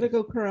 You're gonna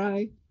go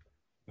cry.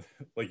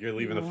 Like you're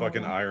leaving the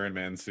fucking Iron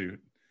Man suit.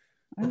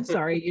 I'm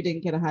sorry you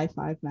didn't get a high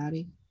five,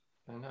 Maddie.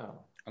 I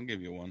know. I'll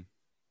give you one.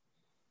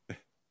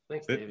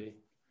 Thanks, Davey.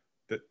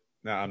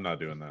 No, I'm not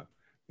doing that.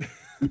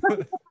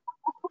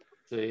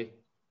 See,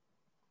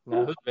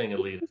 now who's being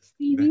elitist?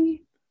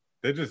 Stevie.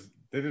 They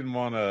didn't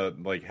want to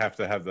like have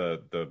to have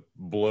the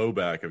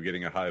blowback of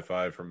getting a high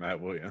five from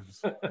Matt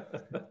Williams.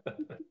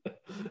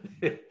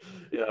 Yeah,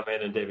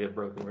 Amanda and Davey have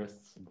broken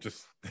wrists.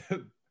 Just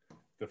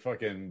the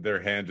fucking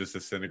their hand just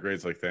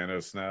disintegrates like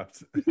Thanos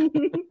snapped.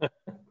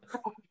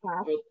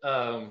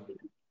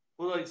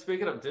 Well, like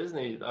speaking of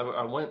Disney,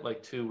 I went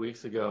like 2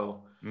 weeks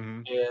ago,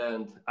 Mm-hmm.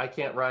 and I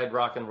can't ride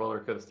Rock and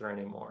Roller Coaster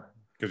anymore.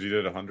 Because you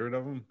did 100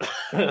 of them.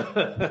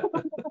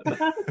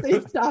 They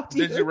stopped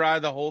you. Did you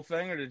ride the whole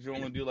thing, or did you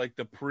only do like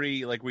the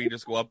pre, like where you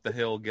just go up the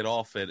hill, get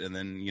off it, and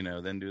then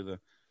then do the?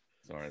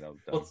 Sorry, that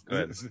was go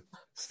ahead.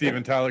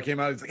 Steven Tyler came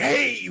out. He's like,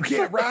 "Hey, you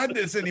can't ride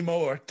this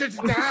anymore. Get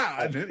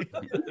down.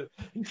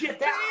 Get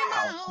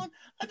down.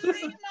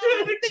 Dream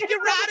on. Think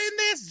you're riding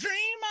this?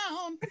 Dream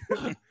on.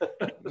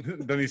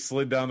 Then he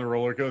slid down the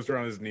roller coaster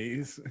on his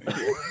knees.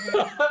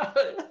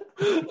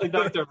 Like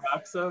Dr.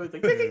 Roxo. He's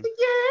like,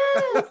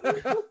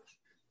 yeah.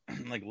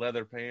 Like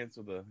leather pants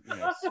with a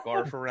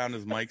scarf around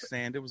his mic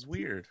stand. It was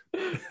weird.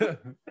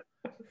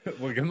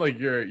 Looking like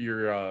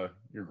your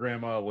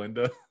grandma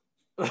Linda.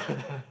 I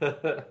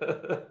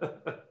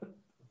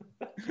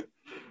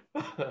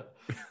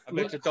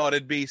bet you thought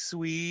it'd be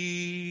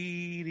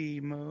sweet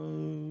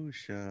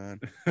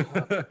emotion.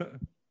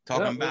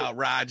 Talking about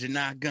ride, you're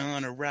not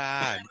gonna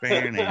ride.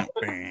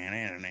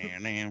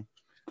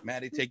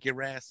 Maddie, take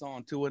your ass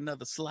on to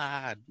another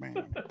slide.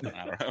 Man.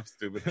 I don't know,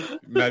 stupid.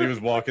 Maddie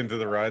was walking to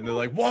the ride, and they're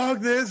like,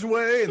 "Walk this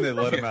way," and they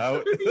let him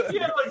out.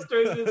 Yeah, like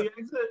straight to the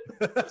exit.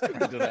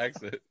 Straight to the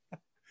exit.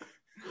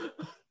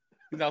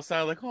 He's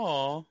outside like,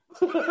 "Aw."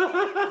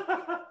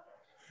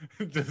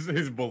 Just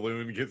his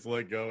balloon gets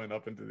let go and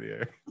up into the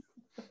air.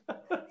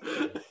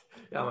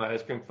 Yeah, my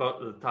ice cream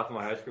phone, the top of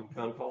my ice cream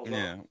cone falls off.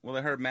 Yeah. Well,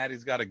 they heard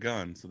Maddie's got a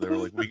gun, so they were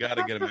like, "We got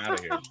to get him out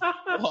of here.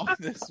 Walk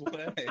this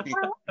way."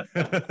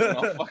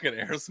 All fucking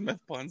Aerosmith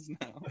puns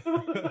now.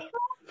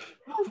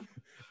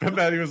 But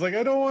Maddie was like,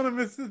 "I don't want to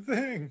miss the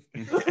thing."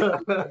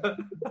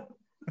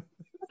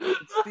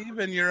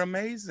 Steven, you're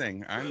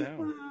amazing. I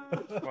know.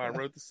 That's why I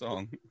wrote the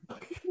song.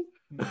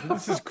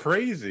 This is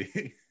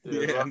crazy.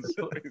 Yeah,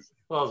 well,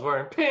 I was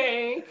wearing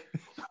pink.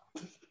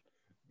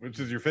 Which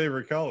is your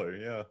favorite color?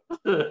 Yeah.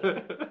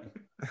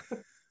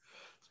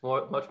 It's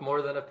much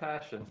more than a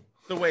passion.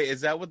 So wait,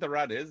 is that what the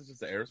ride is? It's just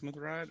the Aerosmith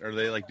ride, or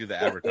they like do the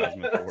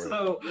advertisement for it?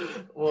 So,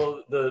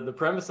 well, the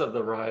premise of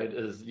the ride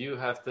is you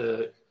have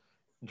to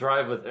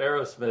drive with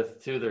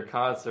Aerosmith to their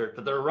concert,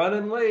 but they're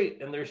running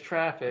late and there's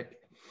traffic.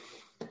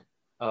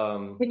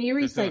 Can you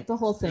recite the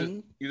whole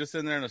thing? You just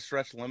in there in a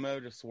stretch limo,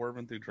 just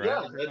swerving through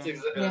Yeah, traffic. that's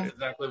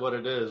exactly what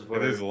it is.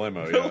 It is a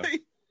limo, yeah.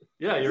 Really?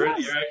 Yeah, you're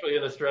actually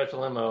in a stretch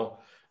limo,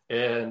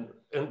 and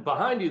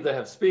behind you they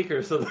have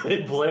speakers, so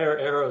they blare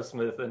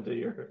Aerosmith into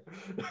your.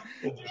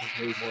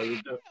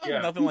 Yeah,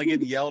 Nothing like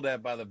getting yelled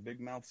at by the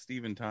big mouth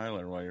Steven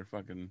Tyler while you're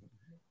fucking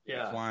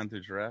yeah. flying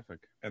through traffic.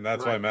 And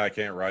that's why Matt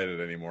can't ride it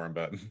anymore, I'm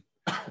betting.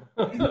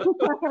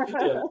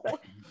 Yeah.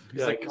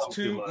 He's like, it's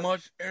too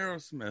much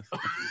Aerosmith.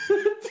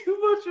 Too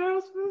much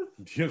Aerosmith.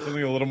 Do you have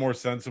something a little more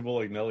sensible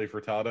like Nelly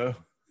Furtado?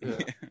 Yeah.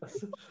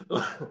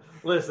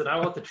 Listen, I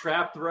want the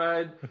trapped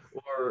ride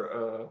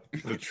or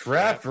The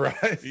trapped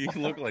ride. You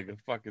look like a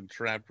fucking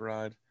trapped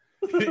ride.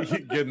 You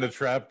get in the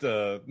trapped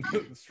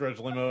stretch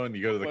limo and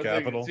you go to the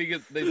Capitol. They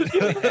just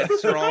play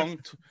Headstrong.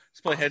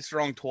 Just play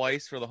Headstrong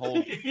twice for the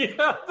whole.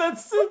 Yeah,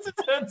 it's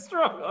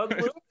Headstrong on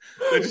loop.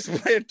 They just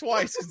play it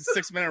twice. It's a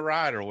 6-minute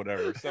ride or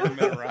whatever,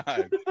 7-minute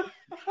ride.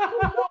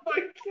 Oh my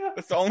god!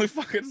 That's the only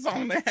fucking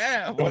song they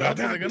have. What else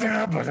are they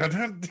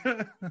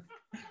gonna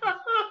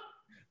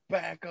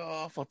back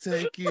off? I'll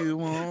take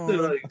you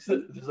on.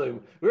 Just like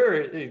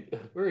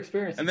we're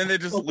experiencing. And then they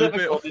just loop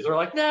it. We're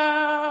like,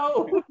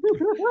 no.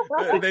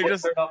 They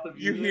just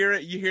you hear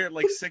it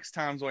like 6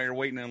 times while you're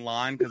waiting in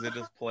line because they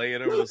just play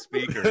it over the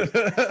speakers.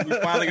 You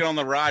finally get on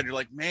the ride. You're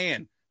like,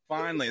 man,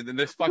 finally. And then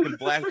this fucking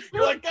blast.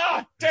 You're like,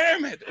 God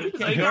damn it! You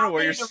can't go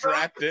anywhere. You're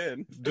strapped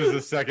in. Just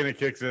the second it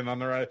kicks in on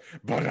the ride.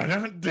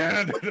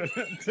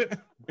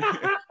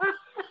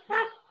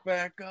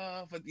 Back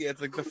off. Yeah,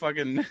 it's like the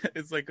fucking.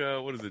 It's like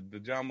what is it? The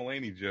John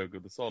Mulaney joke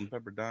of the Salt and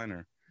Pepper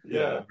Diner.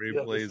 Yeah, where he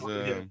plays.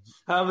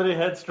 How many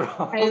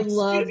Headstrong? I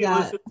love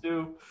that.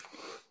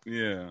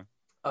 Yeah.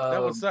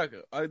 That would suck.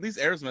 At least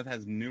Aerosmith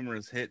has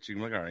numerous hits. You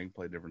can look, all right, you can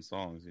play different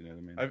songs. You know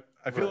what I mean?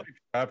 I feel like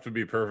Trapped would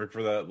be perfect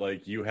for that.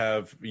 Like you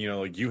have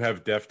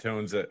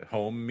Deftones at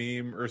home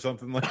meme or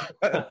something like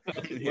that.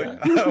 Yeah.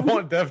 I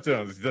want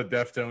Deftones. The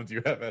Deftones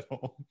you have at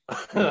home.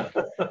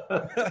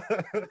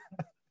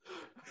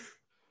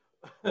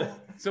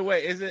 So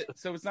wait, is it?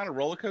 So it's not a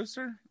roller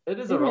coaster? It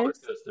is a roller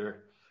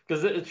coaster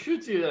because it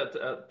shoots you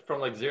from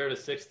like 0 to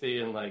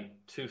 60 in like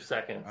 2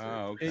 seconds.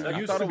 Oh, okay. It I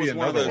used thought to it be was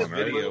one of another those one,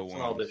 right? video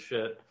And all ones. this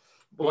shit.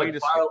 But Well, like you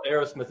just- while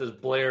Aerosmith is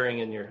blaring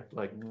in your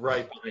like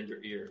right behind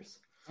your ears.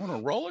 On a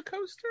roller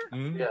coaster?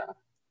 Mhm. Yeah.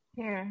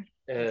 Here.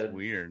 That's And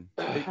weird.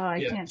 Oh, I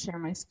Yeah. can't share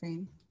my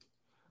screen.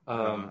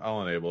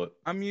 I'll enable it.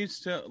 I'm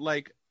used to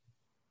like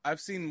I've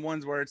seen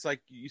ones where it's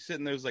like you sit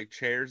in those like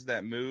chairs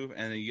that move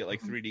and then you get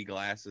like 3D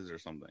glasses or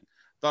something.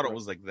 Thought it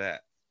was like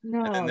that.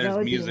 No, And then that there's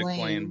would music be lame.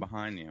 playing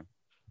behind you.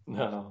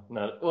 No.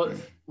 Well,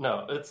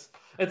 no,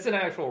 it's an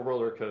actual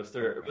roller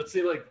coaster. But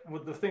see, like,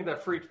 the thing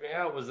that freaked me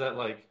out was that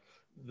like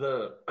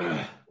the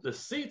the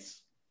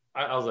seats.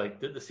 I was like,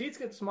 did the seats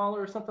get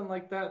smaller or something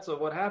like that? So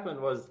what happened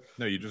was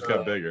No, you just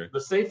got bigger. the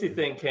safety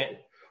thing can't.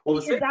 Well,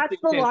 the Yeah, safety that's thing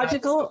the came out-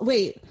 logical.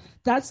 Wait,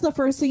 that's the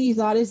first thing you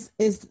thought is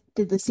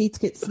did the seats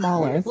get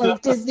smaller?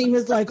 Like Disney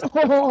was like,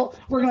 oh,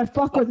 we're gonna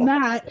fuck with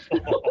Matt.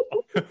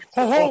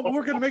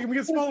 We're gonna make him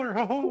get smaller.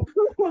 I'm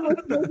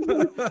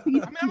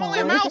only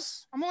a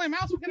mouse. I'm only a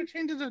mouse. We're gonna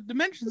change the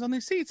dimensions on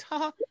these seats.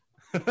 Haha.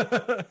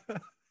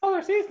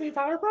 Smaller seats means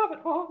higher profit.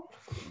 Huh?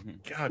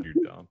 God, you're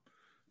dumb.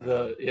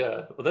 Well,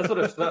 that's what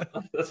it felt.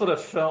 That's what it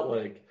felt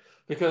like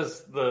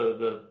because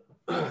the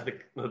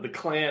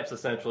clamps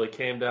essentially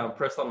came down,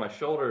 pressed on my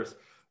shoulders,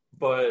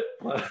 but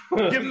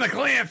Give him the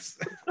clamps.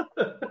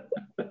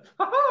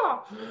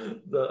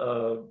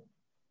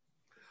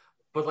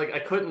 but like I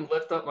couldn't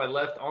lift up my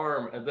left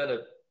arm, and then there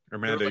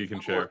Armando, was, you can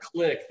one more share.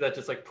 click that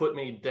just like put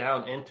me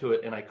down into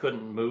it, and I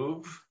couldn't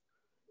move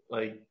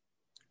like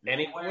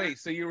anywhere. Wait,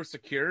 so you were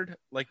secured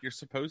like you're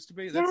supposed to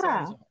be? That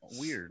Yeah. sounds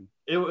weird.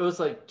 It was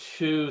like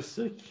too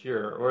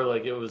secure, or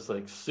like it was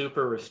like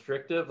super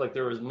restrictive. Like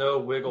there was no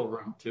wiggle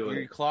room to Are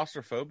you it.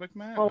 claustrophobic,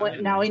 Matt?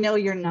 Well, now we know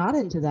you're not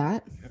into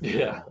that.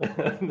 Yeah.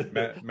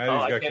 Maddie's I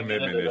got can't get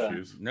commitment into that.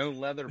 issues. No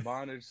leather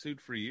bondage suit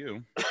for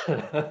you.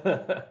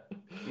 Yeah.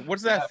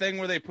 What's that thing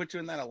where they put you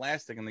in that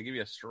elastic and they give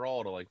you a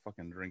straw to like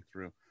fucking drink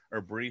through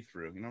or breathe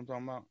through? You know what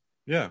I'm talking about?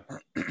 Yeah,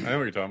 I know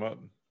what you're talking about.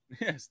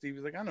 Yeah,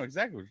 Stevie's like, I know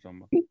exactly what you're talking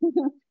about.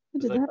 I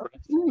did It's like, that last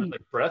it's night.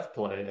 like breath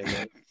play. I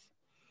guess.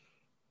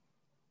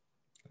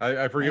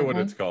 I forget what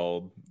Okay. it's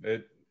called.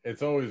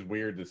 It's always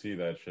weird to see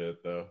that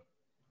shit though.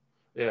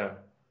 Yeah.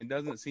 It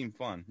doesn't seem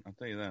fun. I'll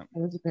tell you that. It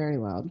was very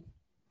loud.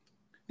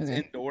 It's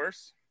Okay.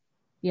 indoors.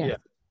 Yeah. Yeah.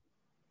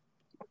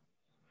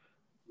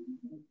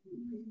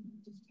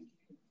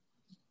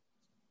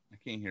 I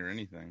can't hear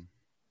anything.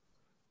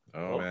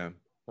 Oh Oh. man.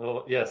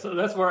 Oh yeah. So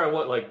that's where I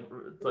went. Like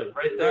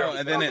right there. Oh,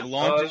 and then it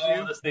launches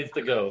you? This needs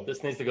to go.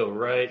 This needs to go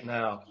right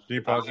now. Can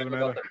you I pause was it, about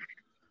Amanda? to-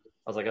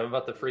 I was like, I'm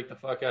about to freak the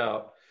fuck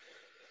out.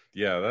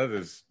 Yeah, that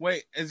is.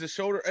 Wait, is the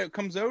shoulder? It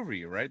comes over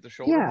you, right? The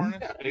shoulder Yeah.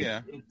 harness.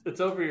 Yeah. It's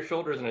over your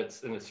shoulders and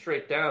it's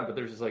straight down, but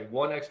there's just like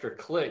one extra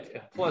click.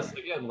 And plus,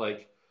 again,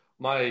 like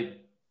my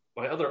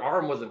other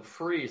arm wasn't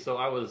free, so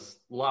I was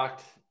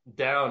locked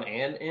down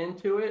and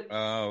into it,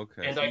 Oh,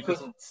 okay. and So I you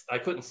just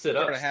couldn't sit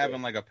up. started straight.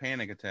 having like a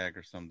panic attack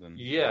or something.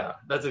 Yeah,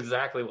 that's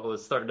exactly what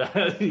was starting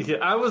to. Yeah,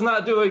 I was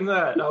not doing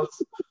that. I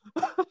was.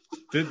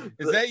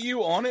 Is that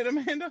you on it,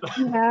 Amanda?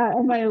 Yeah,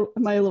 and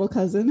my little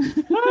cousin.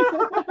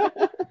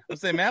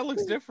 Let's say Matt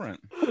looks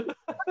different.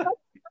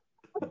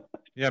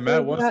 Yeah,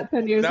 Matt. What's About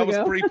 10 years That was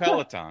ago. pre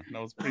Peloton.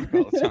 That was pre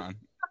Peloton.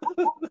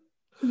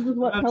 This is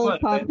what That's Peloton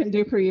what- can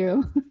do for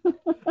you.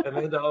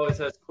 Amanda always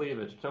has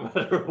cleavage, no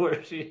matter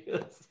where she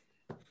is.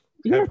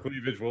 have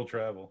cleavage will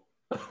travel.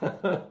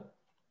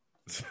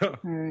 So All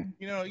right.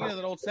 You know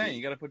that old saying,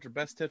 you got to put your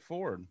best tit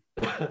forward.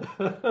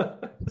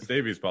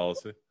 Davies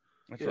policy.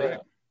 That's Yeah. right.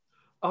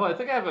 Oh, I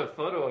think I have a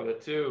photo of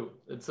it too.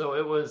 And so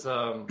it was.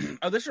 Oh,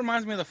 this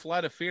reminds me of the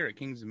Flight of Fear at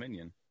King's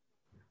Dominion.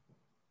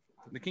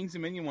 The King's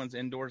Dominion one's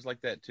indoors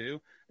like that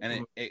too,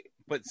 and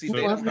but see, So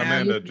they don't have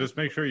Amanda, just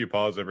make sure you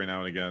pause every now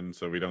and again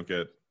so we don't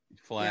get.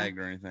 flagged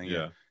or anything.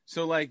 Yeah.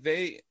 So like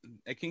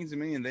at King's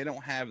Dominion, they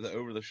don't have the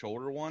over the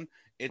shoulder one.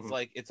 It's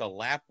like it's a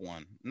lap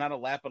one, not a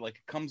lap, but like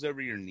it comes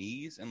over your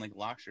knees and like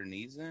locks your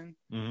knees in.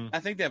 Mhm. I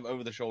think they have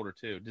over the shoulder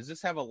too. Does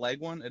this have a leg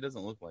one? It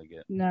doesn't look like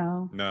it.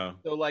 No. No.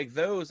 So like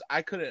those,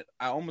 I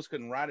almost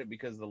couldn't ride it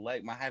because the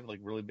leg. I have like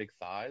really big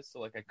thighs, so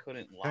like I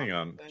couldn't. Lock Hang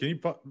on. the thing.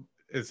 Can you?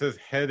 It says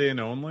head in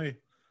only.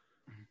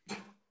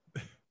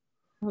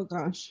 Oh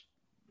gosh.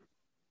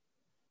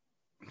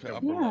 To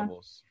upper Yeah.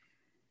 levels.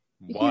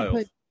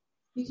 Wild.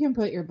 You can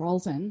put your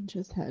balls in,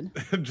 just head.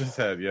 Just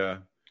head. Yeah.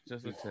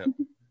 Just a tip.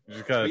 You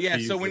just gotta But yeah.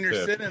 tease So when the you're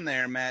tip. sitting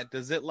there, Matt,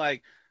 does it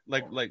like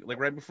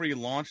right before you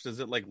launch? Does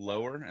it like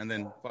lower and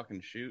then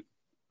fucking shoot?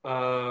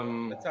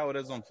 That's how it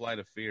is on Flight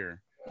of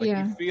Fear. Like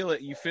Yeah.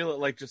 you feel it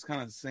like just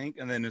kind of sink,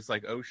 and then it's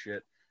like, oh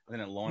shit, and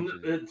then it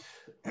launches.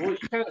 Well, you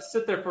kind of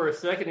sit there for a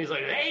second. He's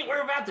like, "Hey, we're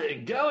about to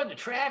go into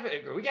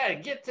traffic. Or we gotta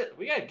get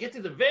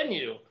to the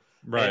venue."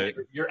 Right.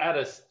 And you're at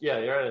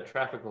a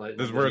traffic light.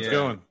 This is where it's Yeah.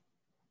 going.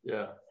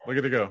 Yeah. Look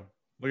at it go.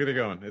 Look at it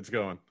going. It's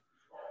going.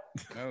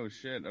 Oh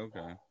shit.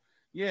 Okay.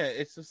 Yeah,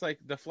 it's just like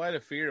the Flight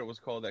of Fear. It was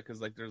called that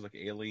because like there's like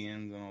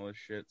aliens and all this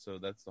shit. So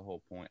that's the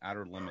whole point.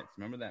 Outer Limits.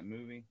 Remember that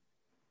movie?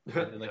 They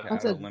did, like an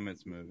That's Outer a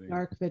Limits movie.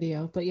 dark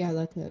video, but yeah,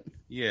 that's it.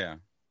 Yeah.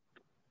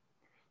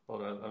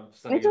 Hold on, I'm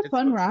sending It's a you.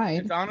 fun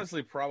ride. It's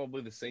honestly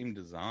probably the same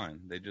design.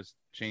 They just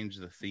changed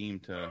the theme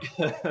to.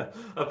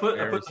 I put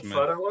the Aerosmith.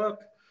 photo up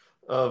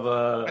of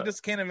I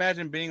just can't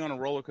imagine being on a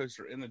roller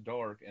coaster in the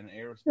dark and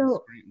Aerosmith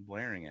So-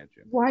 blaring at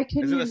you. Why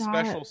can Is you it a not?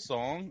 special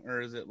song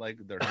or is it like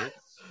their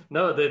hits?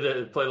 No,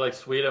 they play like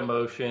Sweet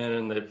Emotion,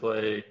 and they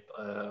play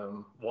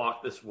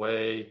Walk This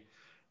Way,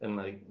 and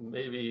like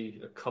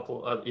maybe a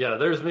couple of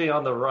there's me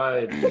on the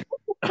ride.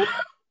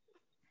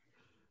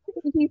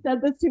 He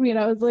said this to me, and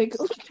I was like,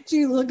 "Look at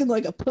you looking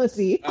like a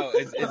pussy." Oh,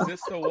 is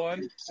this the one?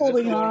 Is this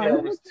Holding the one on. where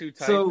it was too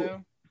tight So-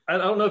 though? I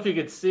don't know if you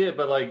could see it,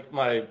 but like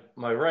my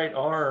right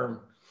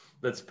arm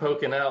that's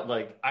poking out,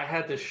 like I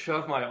had to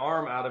shove my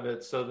arm out of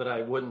it so that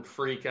I wouldn't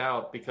freak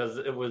out because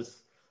it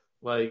was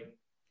like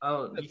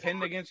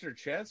Pinned against your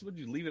chest? Would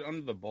you leave it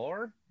under the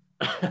bar?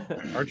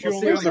 Aren't you Well,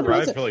 only on the seriously,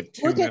 ride look for like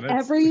 2 Look minutes? at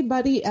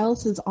everybody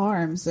else's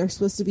arms; they're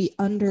supposed to be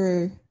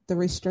under the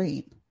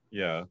restraint.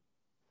 Yeah.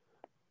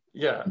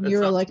 Yeah, And you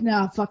were like,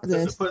 "Nah, fuck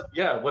this." But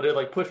but it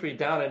like pushed me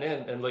down and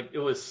in, and like it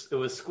was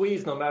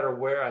squeezed no matter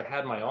where I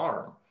had my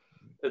arm,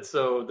 and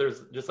so there's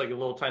just like a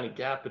little tiny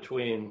gap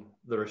between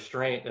the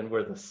restraint and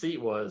where the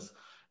seat was,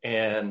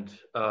 and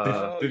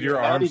Did your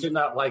Maddie arms did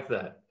not like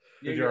that.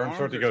 Did your arms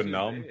start to are go too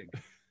numb?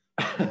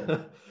 big.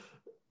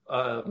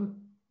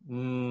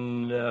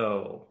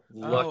 No. Oh,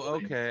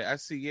 Luckily. okay. I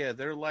see. Yeah,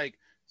 they're like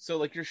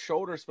like your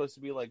shoulder's supposed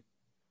to be like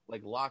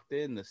locked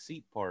in the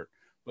seat part,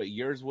 but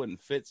yours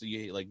wouldn't fit, so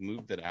you like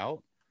moved it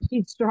out.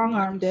 He strong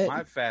armed it.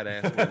 My fat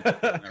ass wouldn't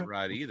fit on that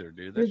ride either,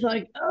 dude. That He's shit-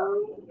 like,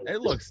 "Oh."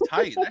 it looks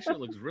tight. That shit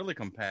looks really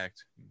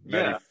compact.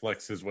 Matty Yeah.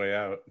 flexed his way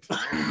out.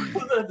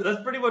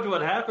 That's pretty much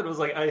what happened. Was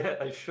like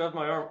I shoved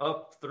my arm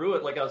up through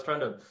it, like I was trying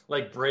to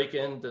like break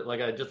into,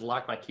 like I just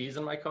locked my keys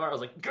in my car. I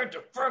was like, "Get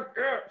the fuck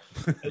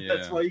out!" And Yeah.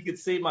 that's why you could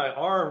see my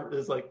arm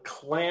is like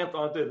clamped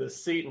onto the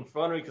seat in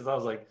front of me because I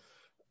was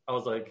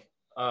like,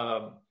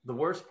 the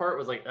worst part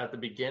was like at the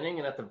beginning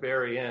and at the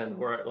very end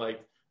where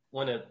like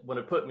when it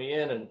put me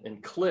in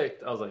and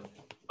clicked, I was like,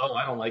 "Oh,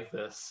 I don't like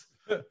this."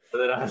 And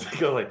then I had to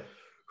go like,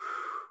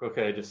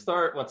 okay, just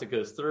start. Once it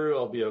goes through,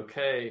 I'll be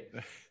okay.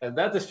 And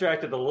that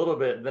distracted a little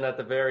bit. Then at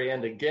the very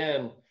end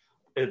again,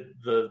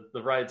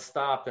 the ride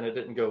stopped and it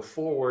didn't go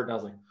forward. And I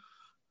was like,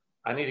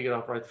 I need to get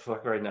off right the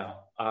fuck right now.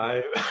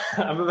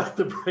 I'm about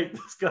to break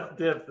this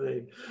goddamn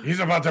thing. He's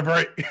about to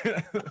break.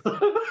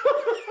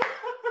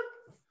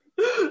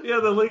 Yeah,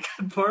 the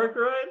Lincoln Park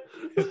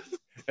ride.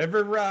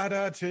 Every ride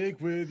I take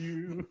with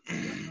you.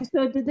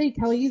 So, did they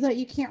tell you that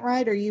you can't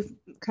ride, or you've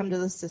come to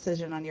this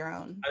decision on your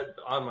own?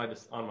 On my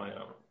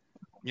own.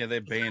 Yeah, they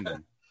banned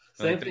him.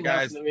 Same Like, the thing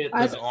guy's happened to me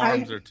at his the,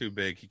 arms are too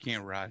big. He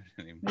can't ride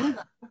it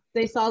anymore.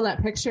 They saw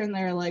that picture and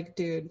they're like,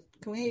 "Dude,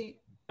 can we?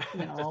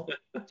 No,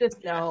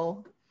 just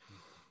no."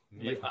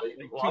 Yeah, Like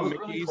I was two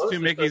really Mickeys, close two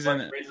to Mickeys like,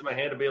 in it. raising my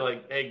hand to be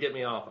like, "Hey, get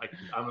me off!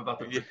 I'm about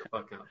to freak the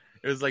fuck out."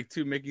 It was like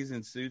two Mickeys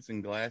in suits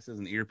and glasses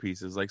and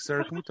earpieces. Like,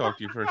 sir, can we talk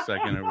to you for a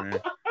second over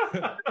here?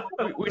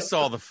 We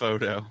saw the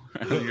photo.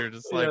 And you're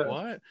just like, Yeah.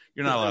 what?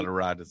 You're not allowed to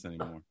ride this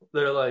anymore.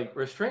 They're like,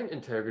 restraint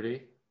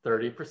integrity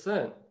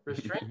 30%,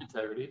 restraint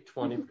integrity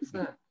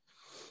 20%.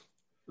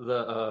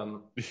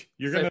 The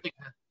You're same gonna thing-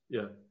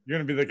 yeah. you're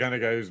gonna be the kind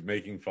of guy who's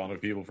making fun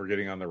of people for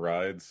getting on the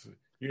rides.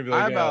 You're gonna be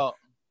I like, yeah, about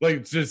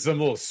like just some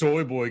little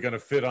soy boy gonna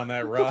fit on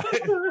that ride.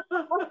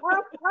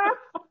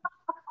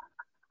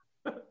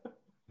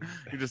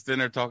 you're just in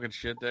there talking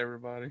shit to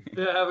everybody.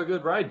 Yeah, have a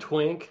good ride,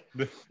 twink.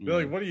 They're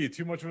like, what are you,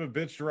 too much of a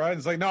bitch to ride?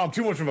 It's like, no, I'm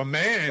too much of a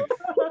man.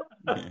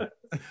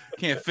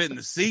 Can't fit in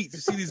the seats. You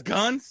see these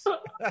guns?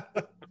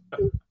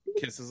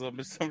 Kisses them. I'm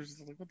just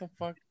like, what the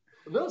fuck?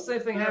 No, same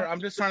thing Sir, happened. I'm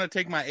just trying to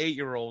take my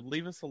 8-year-old.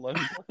 Leave us alone,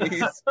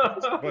 please.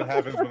 What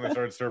happens when they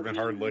start serving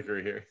hard liquor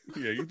here?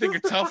 Yeah, you think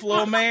you're tough,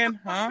 little man?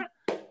 Huh?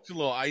 Just a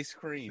little ice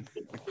cream.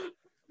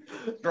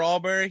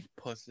 Strawberry?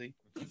 Pussy.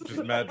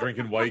 Just Matt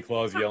drinking White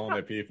Claws, yelling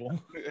at people.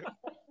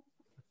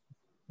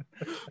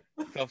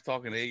 Tough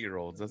talking to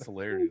 8-year-olds. That's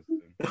hilarious.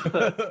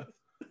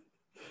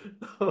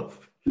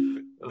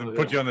 Then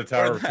put you on the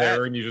Tower of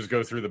Terror and you just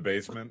go through the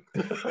basement.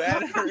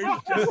 That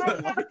hurts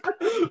just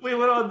like, We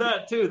went on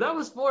that too. That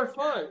was more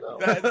fun though.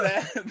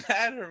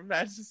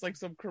 that's just like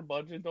some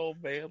curmudgeon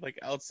old man like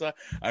outside.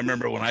 I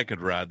remember when I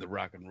could ride the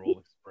Rock and Roll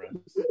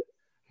Express.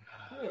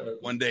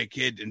 One day,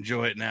 kid,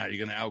 enjoy it now.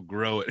 You're gonna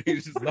outgrow it.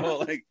 He's just all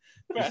like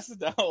passing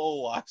down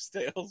old wives'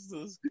 tales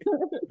to this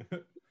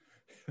kid.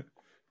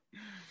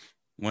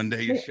 One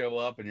day you show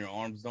up and your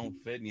arms don't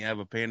fit and you have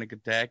a panic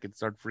attack and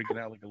start freaking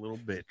out like a little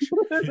bitch.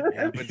 It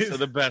happens to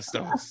the best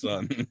of us,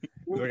 son. He's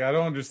like, I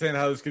don't understand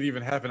how this could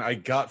even happen. I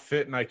got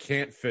fit and I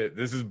can't fit.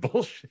 This is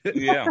bullshit.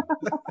 Yeah.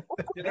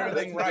 Did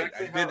everything right.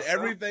 I exactly how did it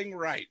everything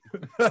right.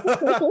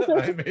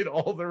 I made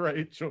all the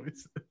right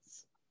choices.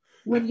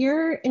 When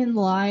you're in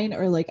line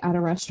or like at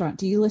a restaurant,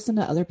 do you listen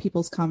to other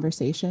people's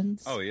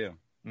conversations? Oh yeah.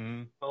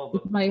 Mhm.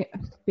 It's my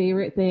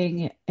favorite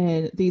thing.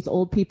 And these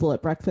old people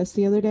at breakfast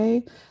the other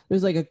day,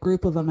 there's like a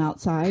group of them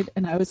outside,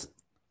 and I was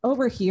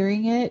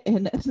overhearing it,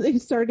 and they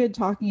started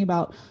talking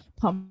about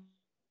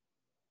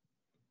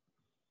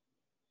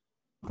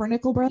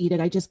pumpernickel bread.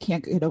 I just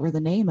can't get over the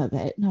name of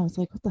it, and I was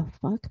like, "What the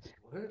fuck?"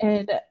 What?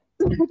 And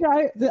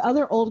the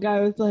other old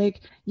guy was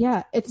like,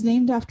 "Yeah, it's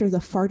named after the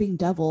farting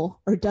devil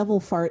or devil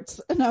farts,"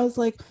 and I was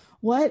like,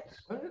 "What?"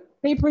 What?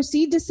 They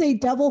proceed to say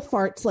devil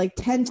farts like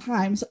 10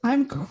 times.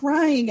 I'm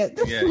crying at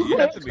this Yeah, you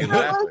have to be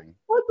laughing.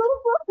 What the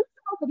fuck is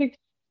happening?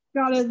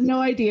 God has no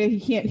idea. He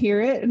can't hear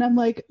it. And I'm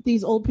like,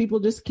 these old people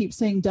just keep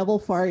saying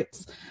devil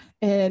farts.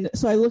 And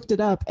so I looked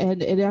it up,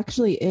 and it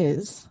actually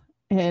is.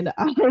 And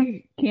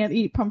I can't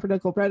eat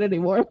pumpernickel bread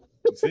anymore.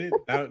 See,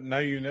 now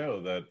you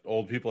know that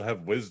old people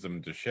have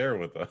wisdom to share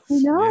with us. I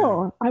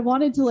know. I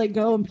wanted to like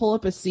go and pull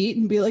up a seat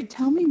and be like,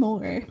 tell me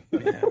more.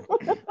 Yeah.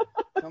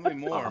 Tell me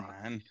more,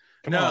 man.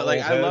 Come No, on, like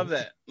old I head. love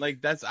that.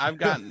 Like I've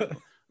gotten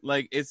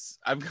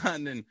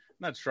in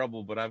not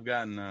trouble, but I've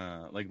gotten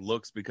like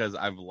looks because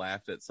I've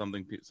laughed at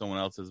something someone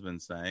else has been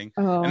saying,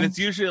 Oh, and it's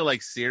usually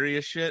like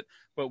serious shit.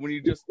 But when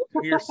you just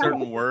hear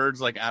certain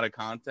words like out of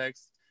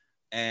context,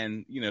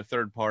 and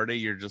third party,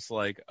 you're just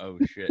like, oh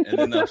shit, and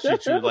then they'll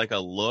shoot you like a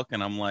look,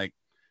 and I'm like,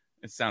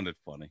 it sounded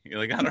funny. You're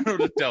like, I don't know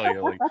what to tell you.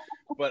 Like,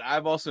 but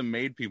I've also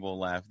made people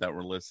laugh that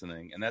were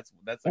listening, and that's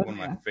like one of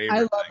my favorite. I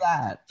love things.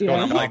 that. It's When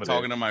called I'm like comedy.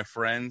 talking to my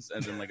friends,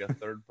 and then like a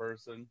third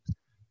person.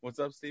 What's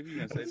up, Stevie? You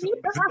gonna say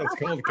something? That's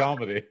called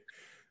comedy.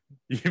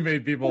 You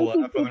made people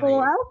laugh. and People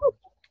laugh?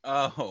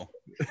 Oh.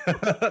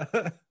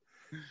 they're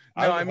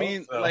No, would I hope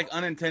mean so. like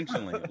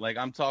unintentionally. Like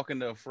I'm talking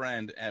to a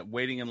friend at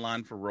waiting in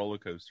line for roller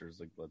coasters,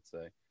 like let's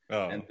say.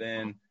 Oh. And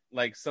then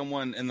like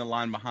someone in the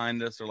line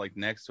behind us or like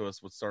next to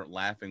us would start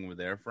laughing with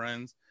their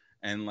friends,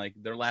 and like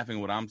they're laughing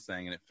what I'm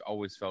saying, and it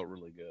always felt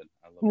really good.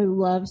 I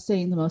love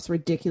saying the most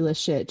ridiculous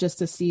shit just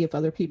to see if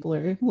other people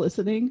are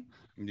listening.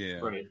 Yeah.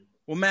 Right.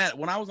 Well, Matt,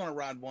 when I was on a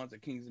ride once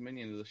at Kings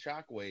Dominion, the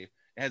Shockwave, it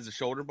has the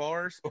shoulder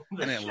bars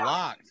and it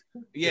locked.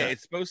 Yeah, Yeah.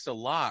 it's supposed to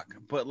lock,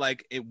 but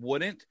like it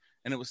wouldn't,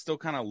 and it was still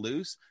kind of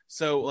loose.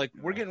 So like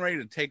we're getting ready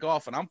to take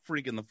off, and I'm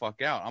freaking the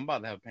fuck out. I'm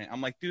about to have a pain.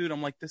 I'm like, dude,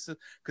 this is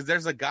because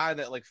there's a guy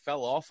that like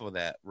fell off of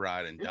that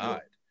ride and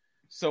died.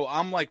 So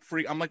I'm like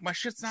I'm like, my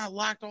shit's not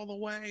locked all the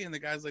way, and the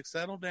guy's like,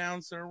 settle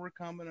down, sir, we're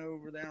coming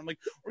over there. I'm like,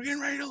 we're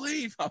getting ready to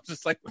leave. I'm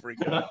just like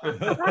freaking out.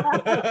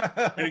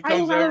 And he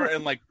comes over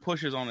and like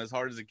pushes on as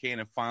hard as he can,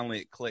 and finally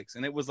it clicks,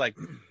 and it was like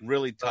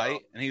really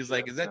tight. And he's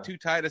like, "Is that too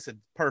tight?" I said,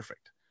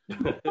 "Perfect."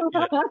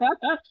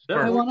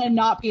 I want to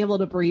not be able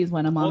to breathe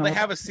when I'm on. Well, they a-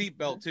 have a seat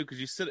belt too, because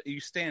you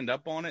stand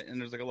up on it,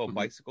 and there's like a little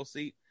bicycle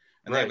seat,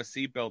 and they have a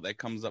seat belt that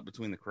comes up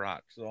between the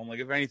crotch. So I'm like,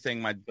 if anything,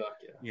 my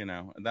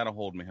that'll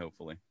hold me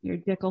hopefully. Your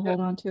dick will hold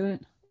on to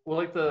it. Well,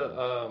 like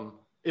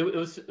it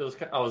was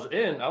I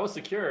was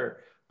secure,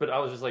 but I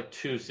was just like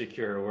too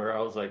secure where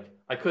I was like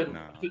I couldn't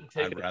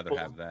take I'd it rather full-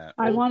 have that.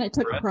 I want it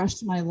to breath.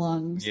 crush my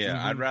lungs.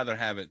 Yeah, I'd rather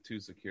have it too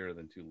secure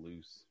than too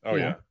loose. Oh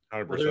yeah,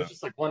 Well, 100%. there's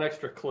just like one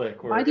extra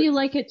click. Where Why do you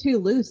like it too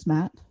loose,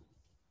 Matt?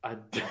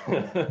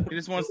 He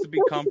just wants to be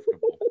comfortable.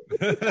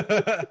 He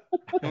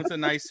wants a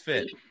nice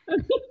fit.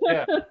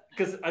 Yeah,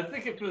 because I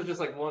think if it was just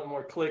like one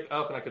more click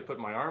up and I could put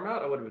my arm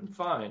out, I would have been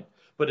fine.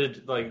 But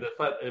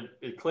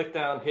it clicked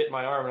down, hit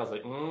my arm, and I was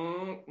like,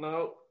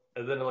 no.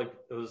 And then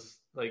it was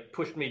like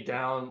pushed me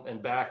down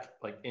and back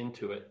like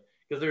into it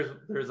because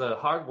there's a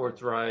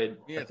Hogwarts ride.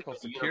 Yeah, I it's think called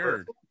it's the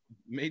secured.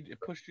 It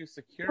pushed you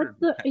secured.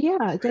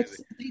 That's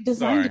they designed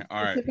Sorry. it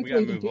All right, we specifically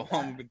gotta to do move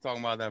on. that. We've been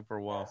talking about that for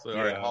a while. So, all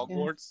Yeah. right,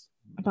 Hogwarts.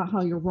 About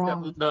how you're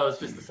wrong. Yeah, no, it's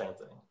just the same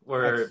thing.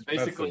 Where That's the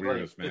basically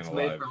weirdest man it's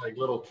made alive. for like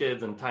little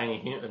kids and tiny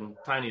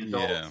adults,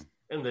 Yeah.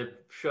 and they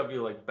shove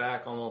you like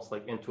back almost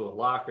like into a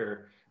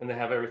locker, and they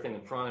have everything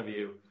in front of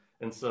you.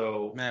 And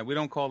so, Man, we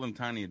don't call them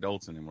tiny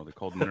adults anymore. They're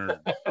called nerds,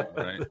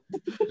 right?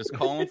 Just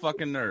call them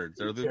fucking nerds.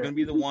 They're going to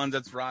be the ones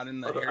that's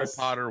riding the Harry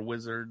Potter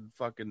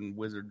fucking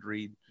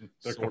wizardry,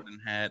 They're sword and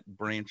hat,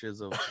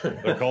 branches of.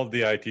 They're called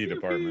the IT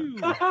department.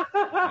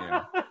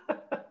 Yeah.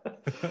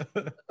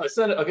 I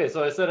sent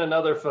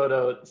another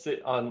photo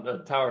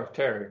on Tower of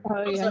Terror. Oh,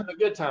 I was yeah. having a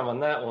good time on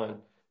that one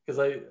because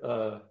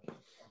Oh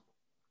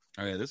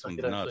yeah, this one's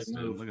could actually nuts, dude.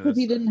 move. Look at Because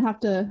this. you didn't have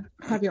to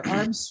have your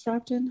arms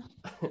strapped in,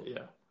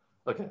 yeah.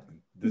 Okay.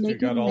 This dude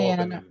Naked got all of it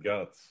man. in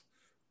guts.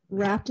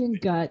 wrapped in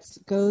guts,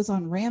 goes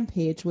on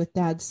rampage with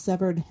dad's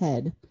severed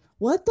head.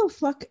 What the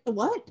fuck?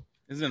 What?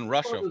 This is in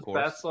Russia, of Bath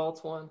course.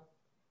 salts one.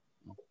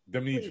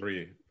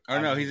 Dimitri, Oh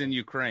no, he's in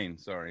Ukraine.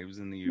 Sorry, he was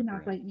in the Do not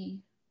Ukraine. bite me.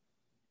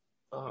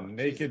 Oh,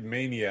 naked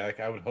maniac.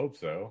 I would hope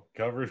so.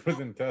 Covered with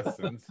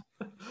intestines.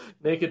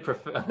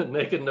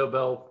 naked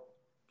Nobel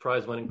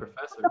Prize winning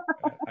professor.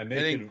 A Hitting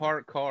naked.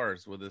 parked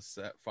cars with his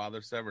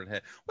father's severed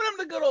head. What happened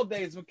to the good old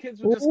days when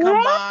kids would just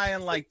come by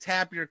and like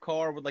tap your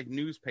car with like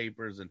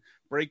newspapers and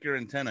break your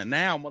antenna?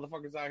 Now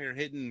motherfuckers out here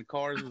hitting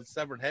cars with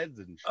severed heads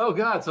and shit. Oh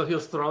God! So he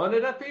was throwing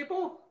it at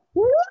people.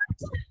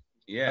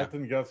 Yeah.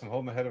 Nothing guts and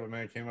holding the head of a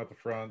man came out the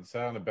front,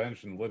 sat on a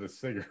bench and lit a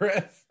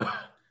cigarette.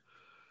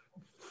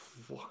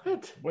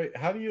 What? Wait,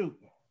 how do you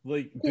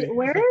like? Wait, Did he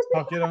where just is it?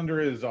 tuck it under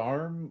his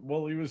arm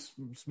while he was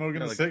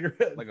smoking Yeah, a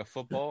cigarette? Like a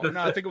football? No,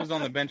 I think it was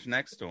on the bench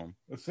next to him.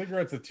 A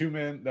cigarette's a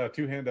two-hand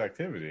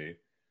activity.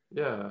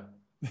 Yeah.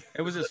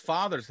 It was his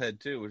father's head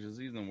too, which is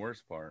even the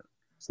worst part.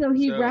 So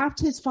he So- wrapped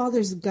his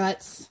father's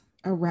guts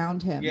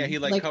around him. Yeah, he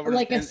like covered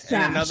like a and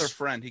sash. another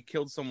friend. He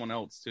killed someone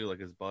else too, like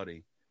his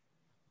buddy.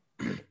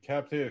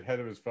 Decapitated head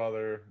of his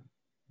father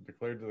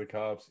declared to the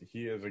cops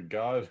he is a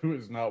god who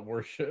is not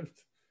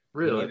worshipped.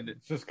 Really?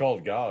 It's just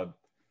called God.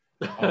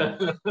 Yeah.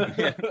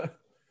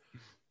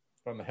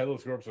 Found the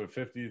headless corpse of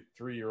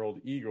 53-year-old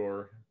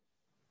Igor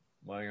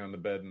lying on the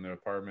bed in the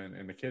apartment.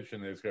 In the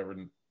kitchen, they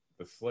discovered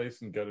the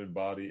sliced and gutted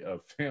body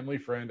of family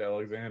friend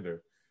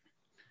Alexander.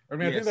 I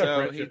mean, I Yeah, think that so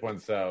friendship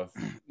went south.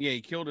 Yeah,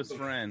 he killed his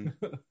friend,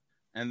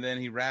 and then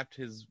he wrapped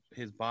his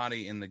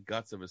body in the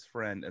guts of his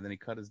friend, and then he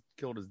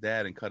killed his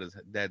dad and cut his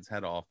dad's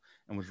head off,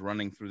 and was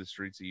running through the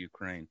streets of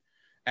Ukraine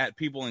at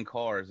people in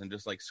cars and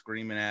just like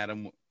screaming at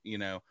them, you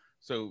know.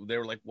 So they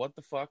were like, "What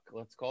the fuck?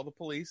 Let's call the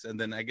police." And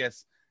then I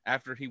guess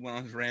after he went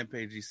on his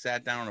rampage, he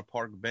sat down on a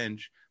park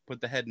bench, put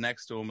the head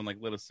next to him, and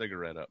like lit a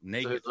cigarette up So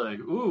naked. it's like,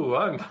 ooh,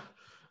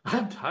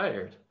 I'm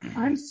tired.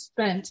 I'm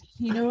spent.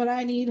 You know what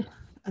I need?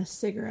 A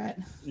cigarette.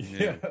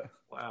 Yeah.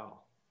 Wow.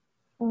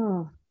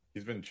 Oh.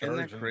 He's been that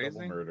charged in crazy?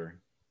 double murder.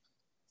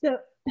 So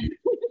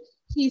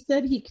he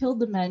said he killed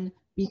the men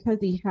because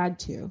he had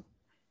to.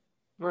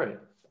 Right.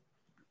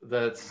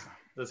 That's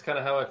kind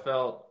of how I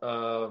felt.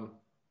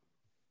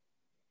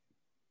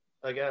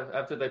 Like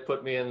after they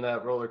put me in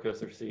that roller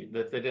coaster seat,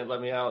 if they didn't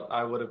let me out,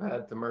 I would have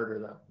had to murder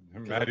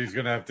them. Maddie's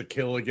gonna have to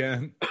kill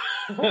again.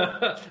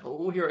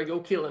 Oh, here I go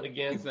killing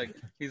again.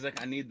 He's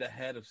like, I need the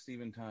head of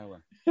Steven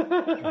Tyler.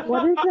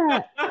 What is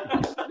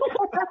that?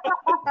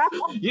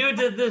 You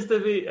did this to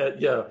me.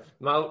 Yeah.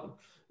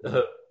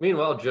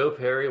 Meanwhile, Joe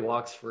Perry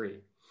walks free.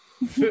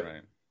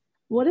 Right.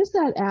 What is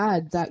that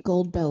ad? That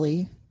gold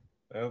belly.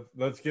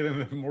 Let's get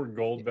into more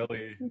gold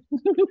belly.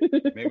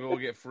 Maybe we'll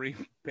get free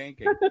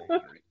pancake.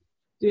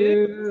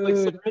 Dude. It's like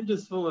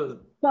syringes full of.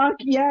 Fuck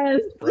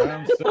yes.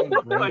 Brownstone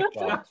my brunch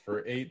God. box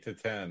for 8 to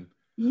 10.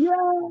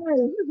 Yes.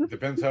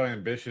 Depends how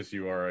ambitious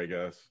you are, I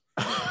guess.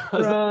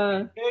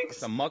 Bruh.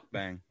 It's a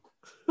mukbang.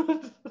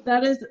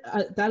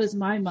 That is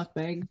my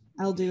mukbang.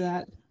 I'll do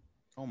that.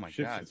 Oh my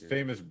Ships god, its dude.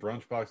 famous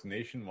brunch box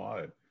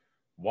nationwide.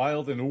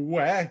 Wild and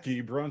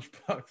wacky brunch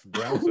box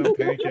Brownstone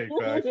Pancake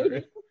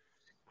Factory.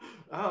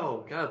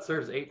 Oh God,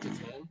 serves 8 to 10.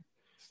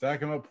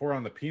 Stack them up, pour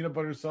on the peanut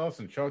butter sauce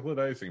and chocolate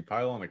icing.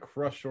 Pile on the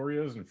crushed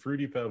Oreos and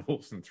Fruity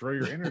Pebbles and throw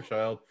your inner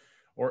child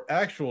or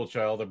actual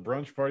child a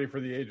brunch party for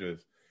the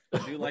ages. I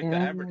do like the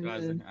Yeah.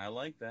 advertising. I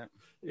like that.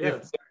 Yeah, If-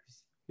 it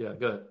serves. Yeah,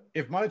 good.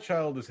 If my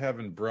child is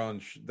having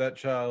brunch, that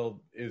child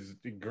is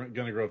going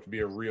to grow up to be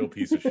a real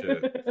piece of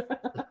shit.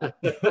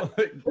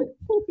 Like,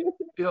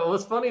 You know,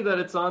 it's funny that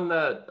it's on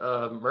that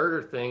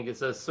murder thing. It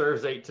says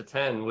serves 8 to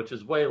 10, which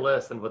is way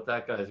less than what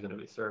that guy's going to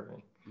be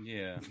serving.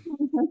 Yeah.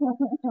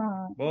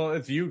 well,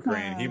 it's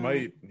Ukraine. He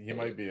might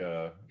be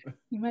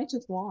You might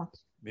just walk.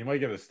 he might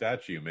get a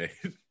statue made.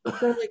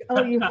 They're like,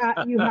 oh, you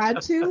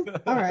had to?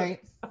 All right.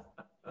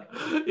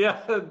 Yeah,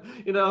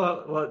 you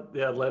know what?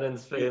 Yeah,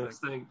 Lenin's famous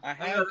thing. I I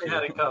had know they to.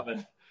 had it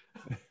coming.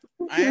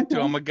 I had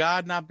to. I'm a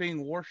god not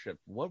being worshipped.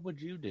 What would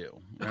you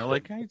do? And they're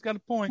like, hey, he's got a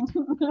point.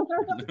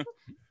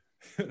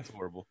 It's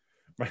horrible.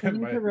 My- I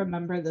need my- to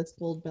remember this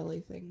gold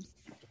belly thing.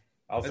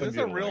 I'll Is send this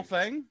you a the real link.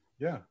 thing?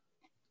 Yeah.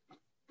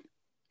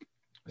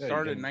 Yeah, you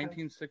Started in can-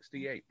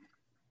 1968.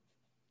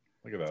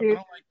 Look at that. I Dude, don't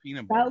like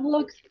peanut that butter.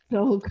 looks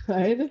so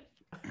good.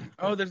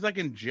 Oh, there's like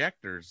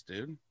injectors,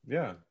 dude.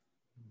 Yeah.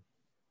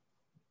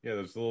 Yeah,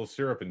 there's the little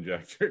syrup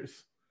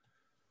injectors.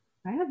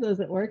 I have those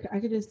at work. I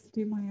could just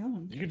do my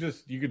own.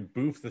 You could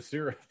boof the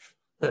syrup.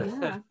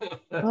 Yeah.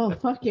 Oh,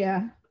 fuck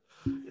yeah.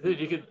 Dude,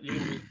 you could be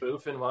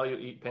boofing while you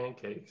eat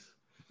pancakes.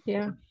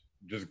 Yeah.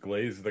 Just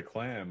glaze the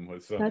clam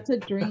with some. That's a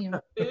dream.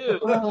 Ew.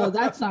 Oh,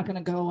 that's not going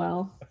to go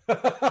well.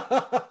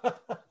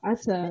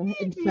 That's an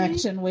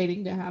infection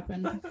waiting to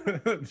happen.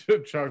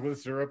 Chocolate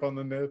syrup on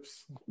the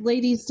nips.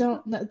 Ladies,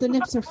 don't. The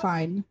nips are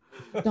fine.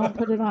 Don't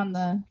put it on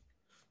the.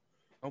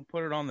 Don't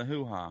put it on the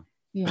hoo-ha.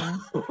 Yeah.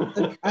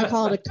 I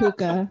call it a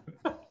kuka.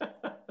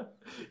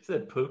 You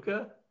said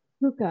puka?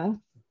 Kuka.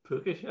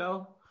 Puka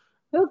shell?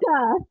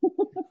 Kuka.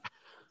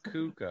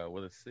 Kuka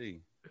with a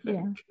C.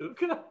 Yeah.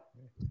 Puka?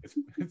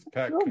 It's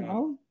Pat Oh, Coon.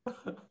 no.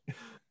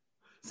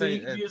 So Say,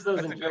 you can use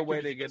those that's a good way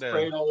to injectors get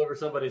spray a. it all over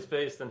somebody's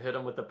face and hit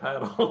them with the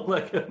paddle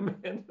like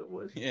Amanda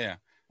would. Yeah,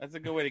 that's a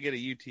good way to get a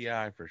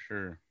UTI for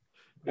sure.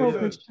 Oh,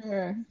 It's for a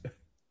sure.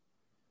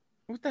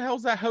 What the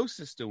hell's that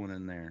hostess doing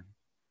in there?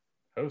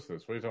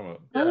 Hostess. What are you talking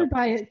about? I would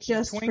buy it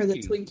just for the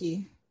Twinkie.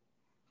 Twinkie.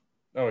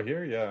 Oh,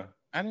 here, yeah,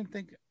 I didn't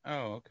think.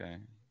 Oh, okay.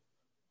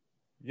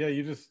 yeah.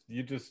 You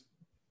just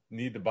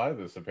need to buy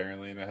this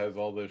apparently, and it has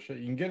all this shit.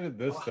 You can get it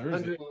this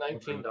Thursday.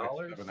 $119? for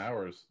the next 7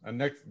 hours. And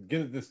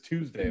get it this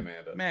Tuesday,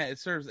 Amanda. Man, it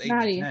serves 8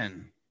 Maddie. to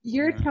 10.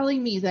 You're Yeah.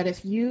 telling me that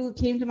if you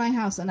came to my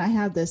house and I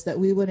had this, that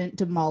we wouldn't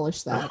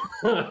demolish that.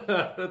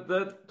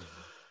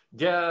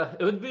 Yeah,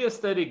 it would be a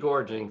steady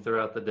gorging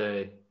throughout the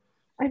day.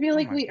 I feel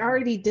like my we God.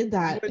 already did You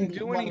that wouldn't in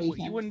do one any. You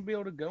weekend. wouldn't be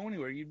able to go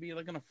anywhere. You'd be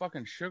like in a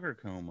fucking sugar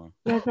coma.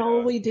 That's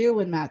all we do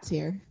when Matt's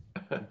here.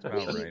 That's We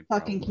about eat right.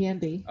 fucking probably.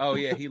 candy. Oh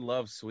yeah, he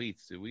loves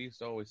sweets, dude. We used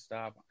to always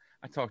stop.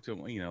 I talked to him,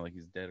 like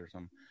he's dead or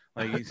something.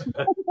 Like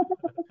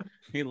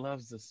he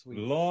loves the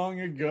sweets. Long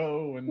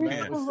ago when Matt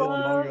Yeah. was still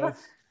among us.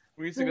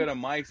 We used to go to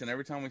Mike's, and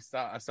every time I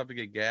stopped to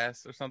get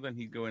gas or something,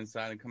 he'd go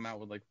inside and come out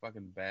with like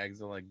fucking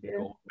bags of like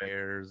gold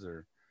bears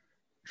or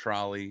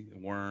trolley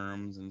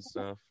worms and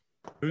stuff.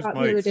 Who's Scott the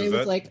other Mike's? day Is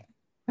was that? like,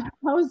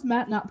 "How is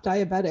Matt not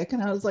diabetic?"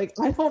 And I was like,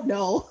 "I don't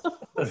know.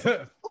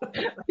 I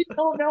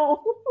don't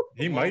know."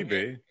 He might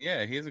be.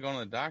 Yeah, he hasn't gone to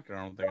the doctor,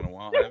 I don't think, in a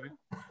while, have you?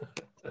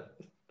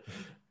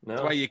 No.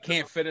 That's why you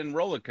can't fit in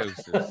roller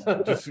coasters.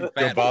 Just go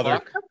Fat bother.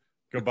 fuck.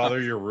 Go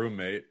bother your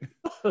roommate.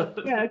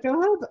 Yeah,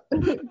 go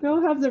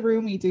have the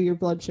roomie do your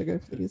blood sugar,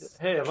 please.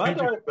 Hey, am I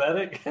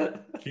diabetic? Can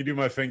you do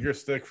my finger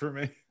stick for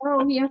me?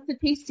 Oh, he has to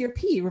taste your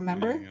pee.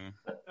 Remember?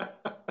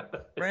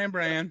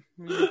 Bran,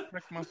 you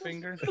prick my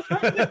finger.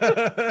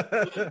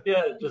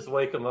 Yeah, just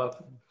wake him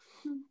up.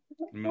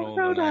 Middle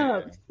Shut of the night.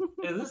 up.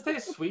 Hey, does this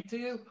taste sweet to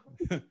you?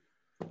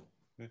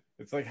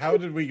 It's like, how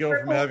did we go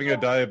from having a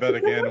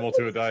diabetic animal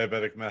to a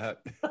diabetic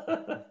Matt?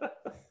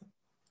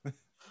 It's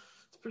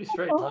pretty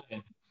straight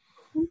line.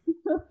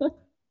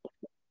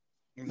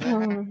 Is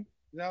that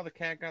how the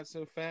cat got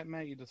so fat,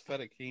 Matt? You just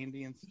fed it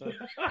candy and stuff?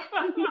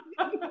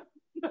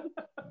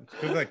 It's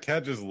because that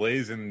cat just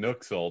lays in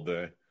nooks all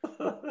day.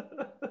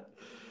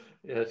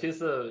 Yeah,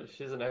 she's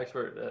an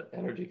expert at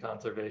energy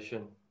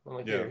conservation. I'm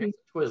like, Yeah. here, here's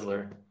a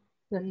Twizzler.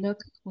 The Nook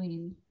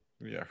Queen.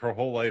 Yeah, her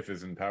whole life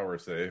is in power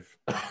safe.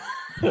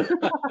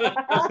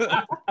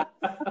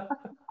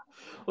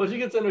 Well, she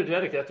gets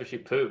energetic after she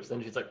poops,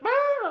 then she's like,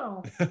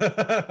 "Meow."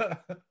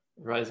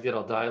 Her eyes get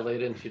all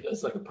dilated, and she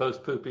does like a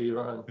post-poopy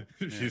run.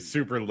 She's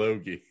super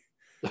logy.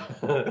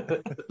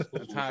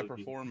 That's high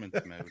performance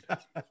mode.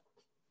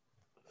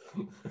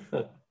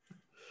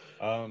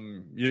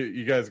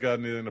 You guys got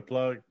anything to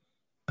plug?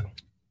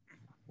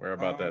 We're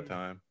about that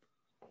time.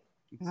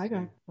 I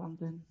got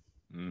something.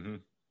 Mm-hmm.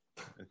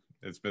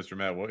 It's Mr.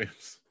 Matt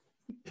Williams.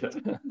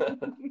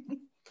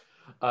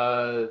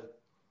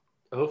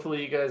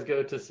 Hopefully you guys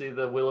go to see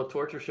the Wheel of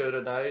Torture show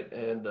tonight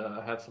and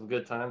have some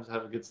good times.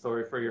 Have a good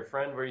story for your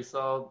friend where you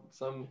saw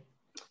some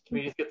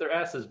comedians get their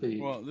asses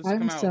beat. Well, this I'm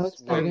come out so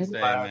excited.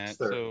 Wednesday, Matt.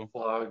 Waxed or So,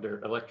 flogged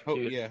or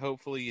electrocuted. yeah,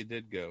 hopefully you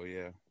did go.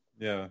 Yeah.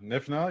 Yeah, and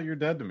if not, you're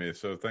dead to me.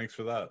 So thanks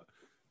for that.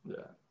 Yeah.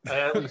 I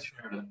at least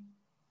shared it.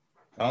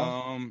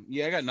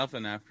 Yeah, I got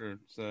nothing after,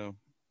 so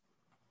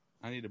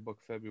I need to book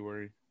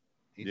February.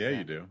 Yeah,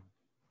 you do.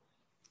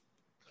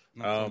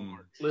 Not till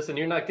March. Listen,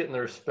 you're not getting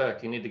the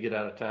respect. You need to get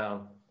out of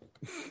town.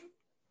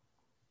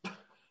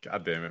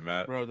 God damn it,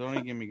 Matt. Bro, don't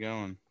even get me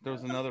going. There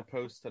was another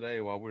post today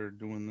while we were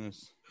doing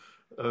this.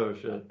 Oh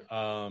shit.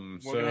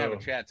 We're gonna have a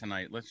chat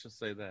tonight. Let's just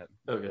say that.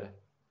 Okay.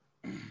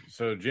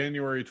 So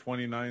January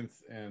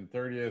 29th and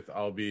 30th,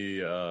 I'll be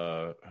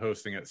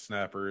hosting at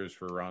Snappers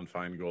for Ron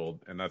Feingold,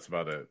 and that's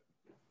about it.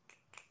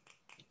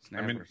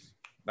 Snappers.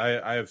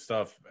 I have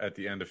stuff at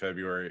the end of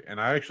February, and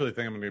I actually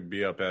think I'm going to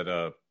be up at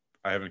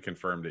I haven't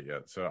confirmed it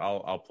yet, so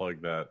I'll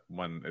plug that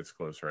when it's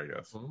closer, I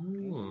guess.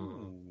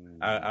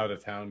 Out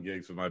of town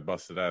gigs with my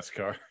busted ass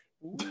car.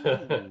 Ooh.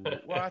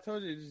 Well, I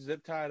told you, just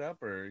zip tie it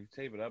up or you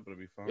tape it up. It'll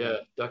be fine. Yeah,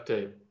 duct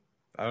tape.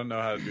 I don't know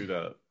how to do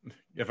that.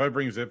 If I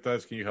bring zip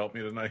ties, can you help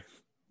me tonight?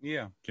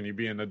 Yeah. Can you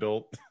be an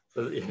adult?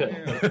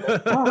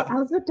 Yeah. Oh,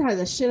 I'll zip tie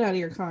the shit out of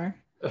your car.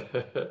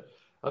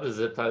 I'll just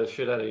zip tie the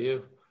shit out of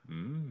you.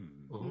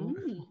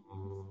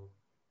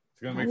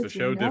 It's going to How make the did you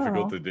show know?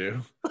 difficult to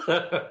do.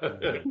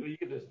 You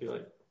can just be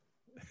like,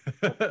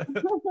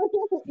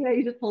 Yeah,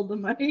 you just hold the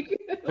mic.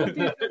 With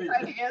your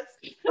side hands.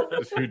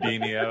 Just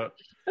Houdini out.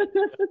 You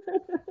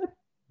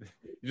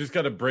just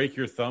got to break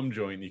your thumb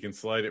joint. And you can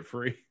slide it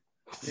free.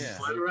 Yeah.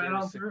 slide right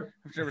on through.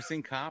 Have you ever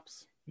seen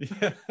Cops?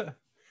 Yeah.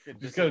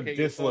 Just got to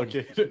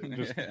dislocate it.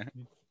 Just... Yeah.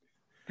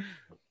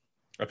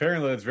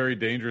 Apparently, it's very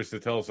dangerous to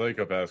tell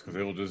psychopaths because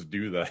they will just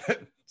do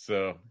that.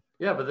 So,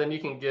 Yeah, but then you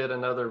can get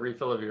another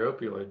refill of your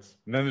opioids.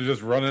 and then they're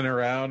just running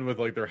around with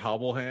like their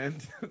hobble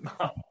hand,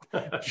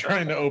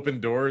 trying to open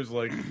doors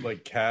like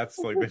cats.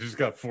 Like they just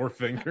got 4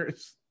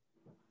 fingers.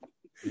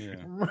 Yeah.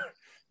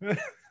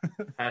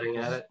 Adding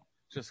at it.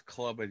 Just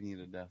clubbing you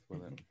to death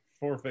with it.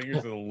 4 fingers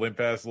and a limp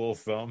ass little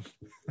thumb.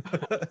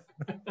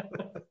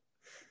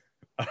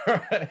 All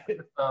right,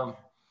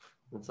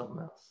 And something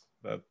else.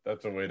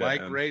 that's a way to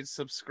Like, end. rate,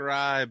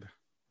 subscribe.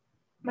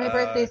 My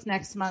birthday's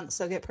next month,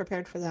 so get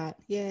prepared for that.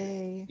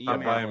 Yay. I'll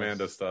Email buy us.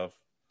 Amanda stuff.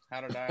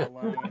 How did I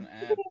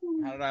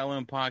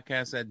alone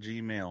podcast at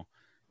Gmail.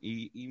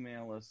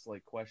 Email us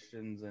like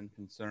questions and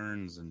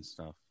concerns and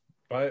stuff.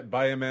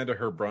 Buy Amanda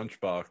her brunch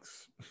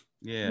box.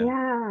 Yeah.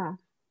 Yeah.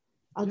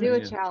 I'll do a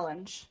Yeah.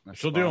 challenge.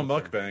 She'll do a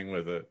sponsor. mukbang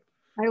with it.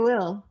 I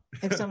will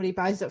if somebody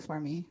buys it for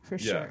me, for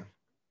Yeah. sure.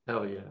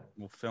 Hell yeah.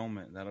 We'll film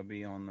it. That'll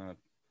be on the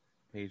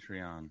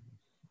Patreon.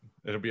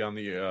 It'll be on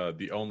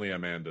the only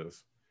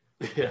Amandas.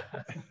 Yeah.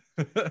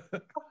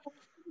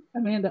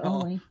 Amanda Oh,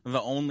 only.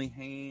 The only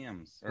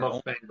hams. Or Mukbang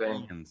only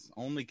bang. cans.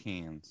 Only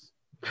cans.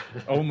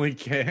 Only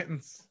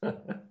cans.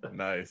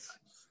 Nice.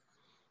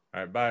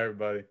 All right, bye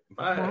everybody.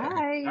 Bye.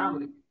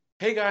 Bye.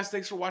 Hey guys,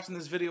 thanks for watching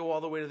this video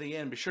all the way to the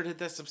end. Be sure to hit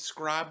that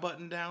subscribe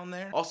button down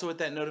there. Also hit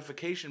that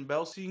notification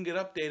bell so you can get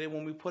updated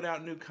when we put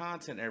out new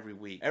content every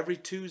week. Every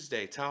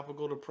Tuesday,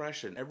 Topical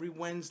Depression. Every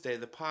Wednesday,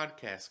 the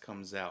podcast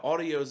comes out.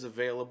 Audio is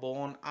available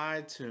on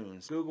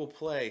iTunes, Google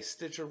Play,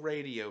 Stitcher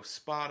Radio,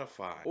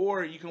 Spotify.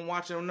 Or you can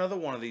watch another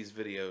one of these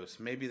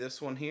videos. Maybe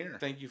this one here.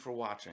 Thank you for watching.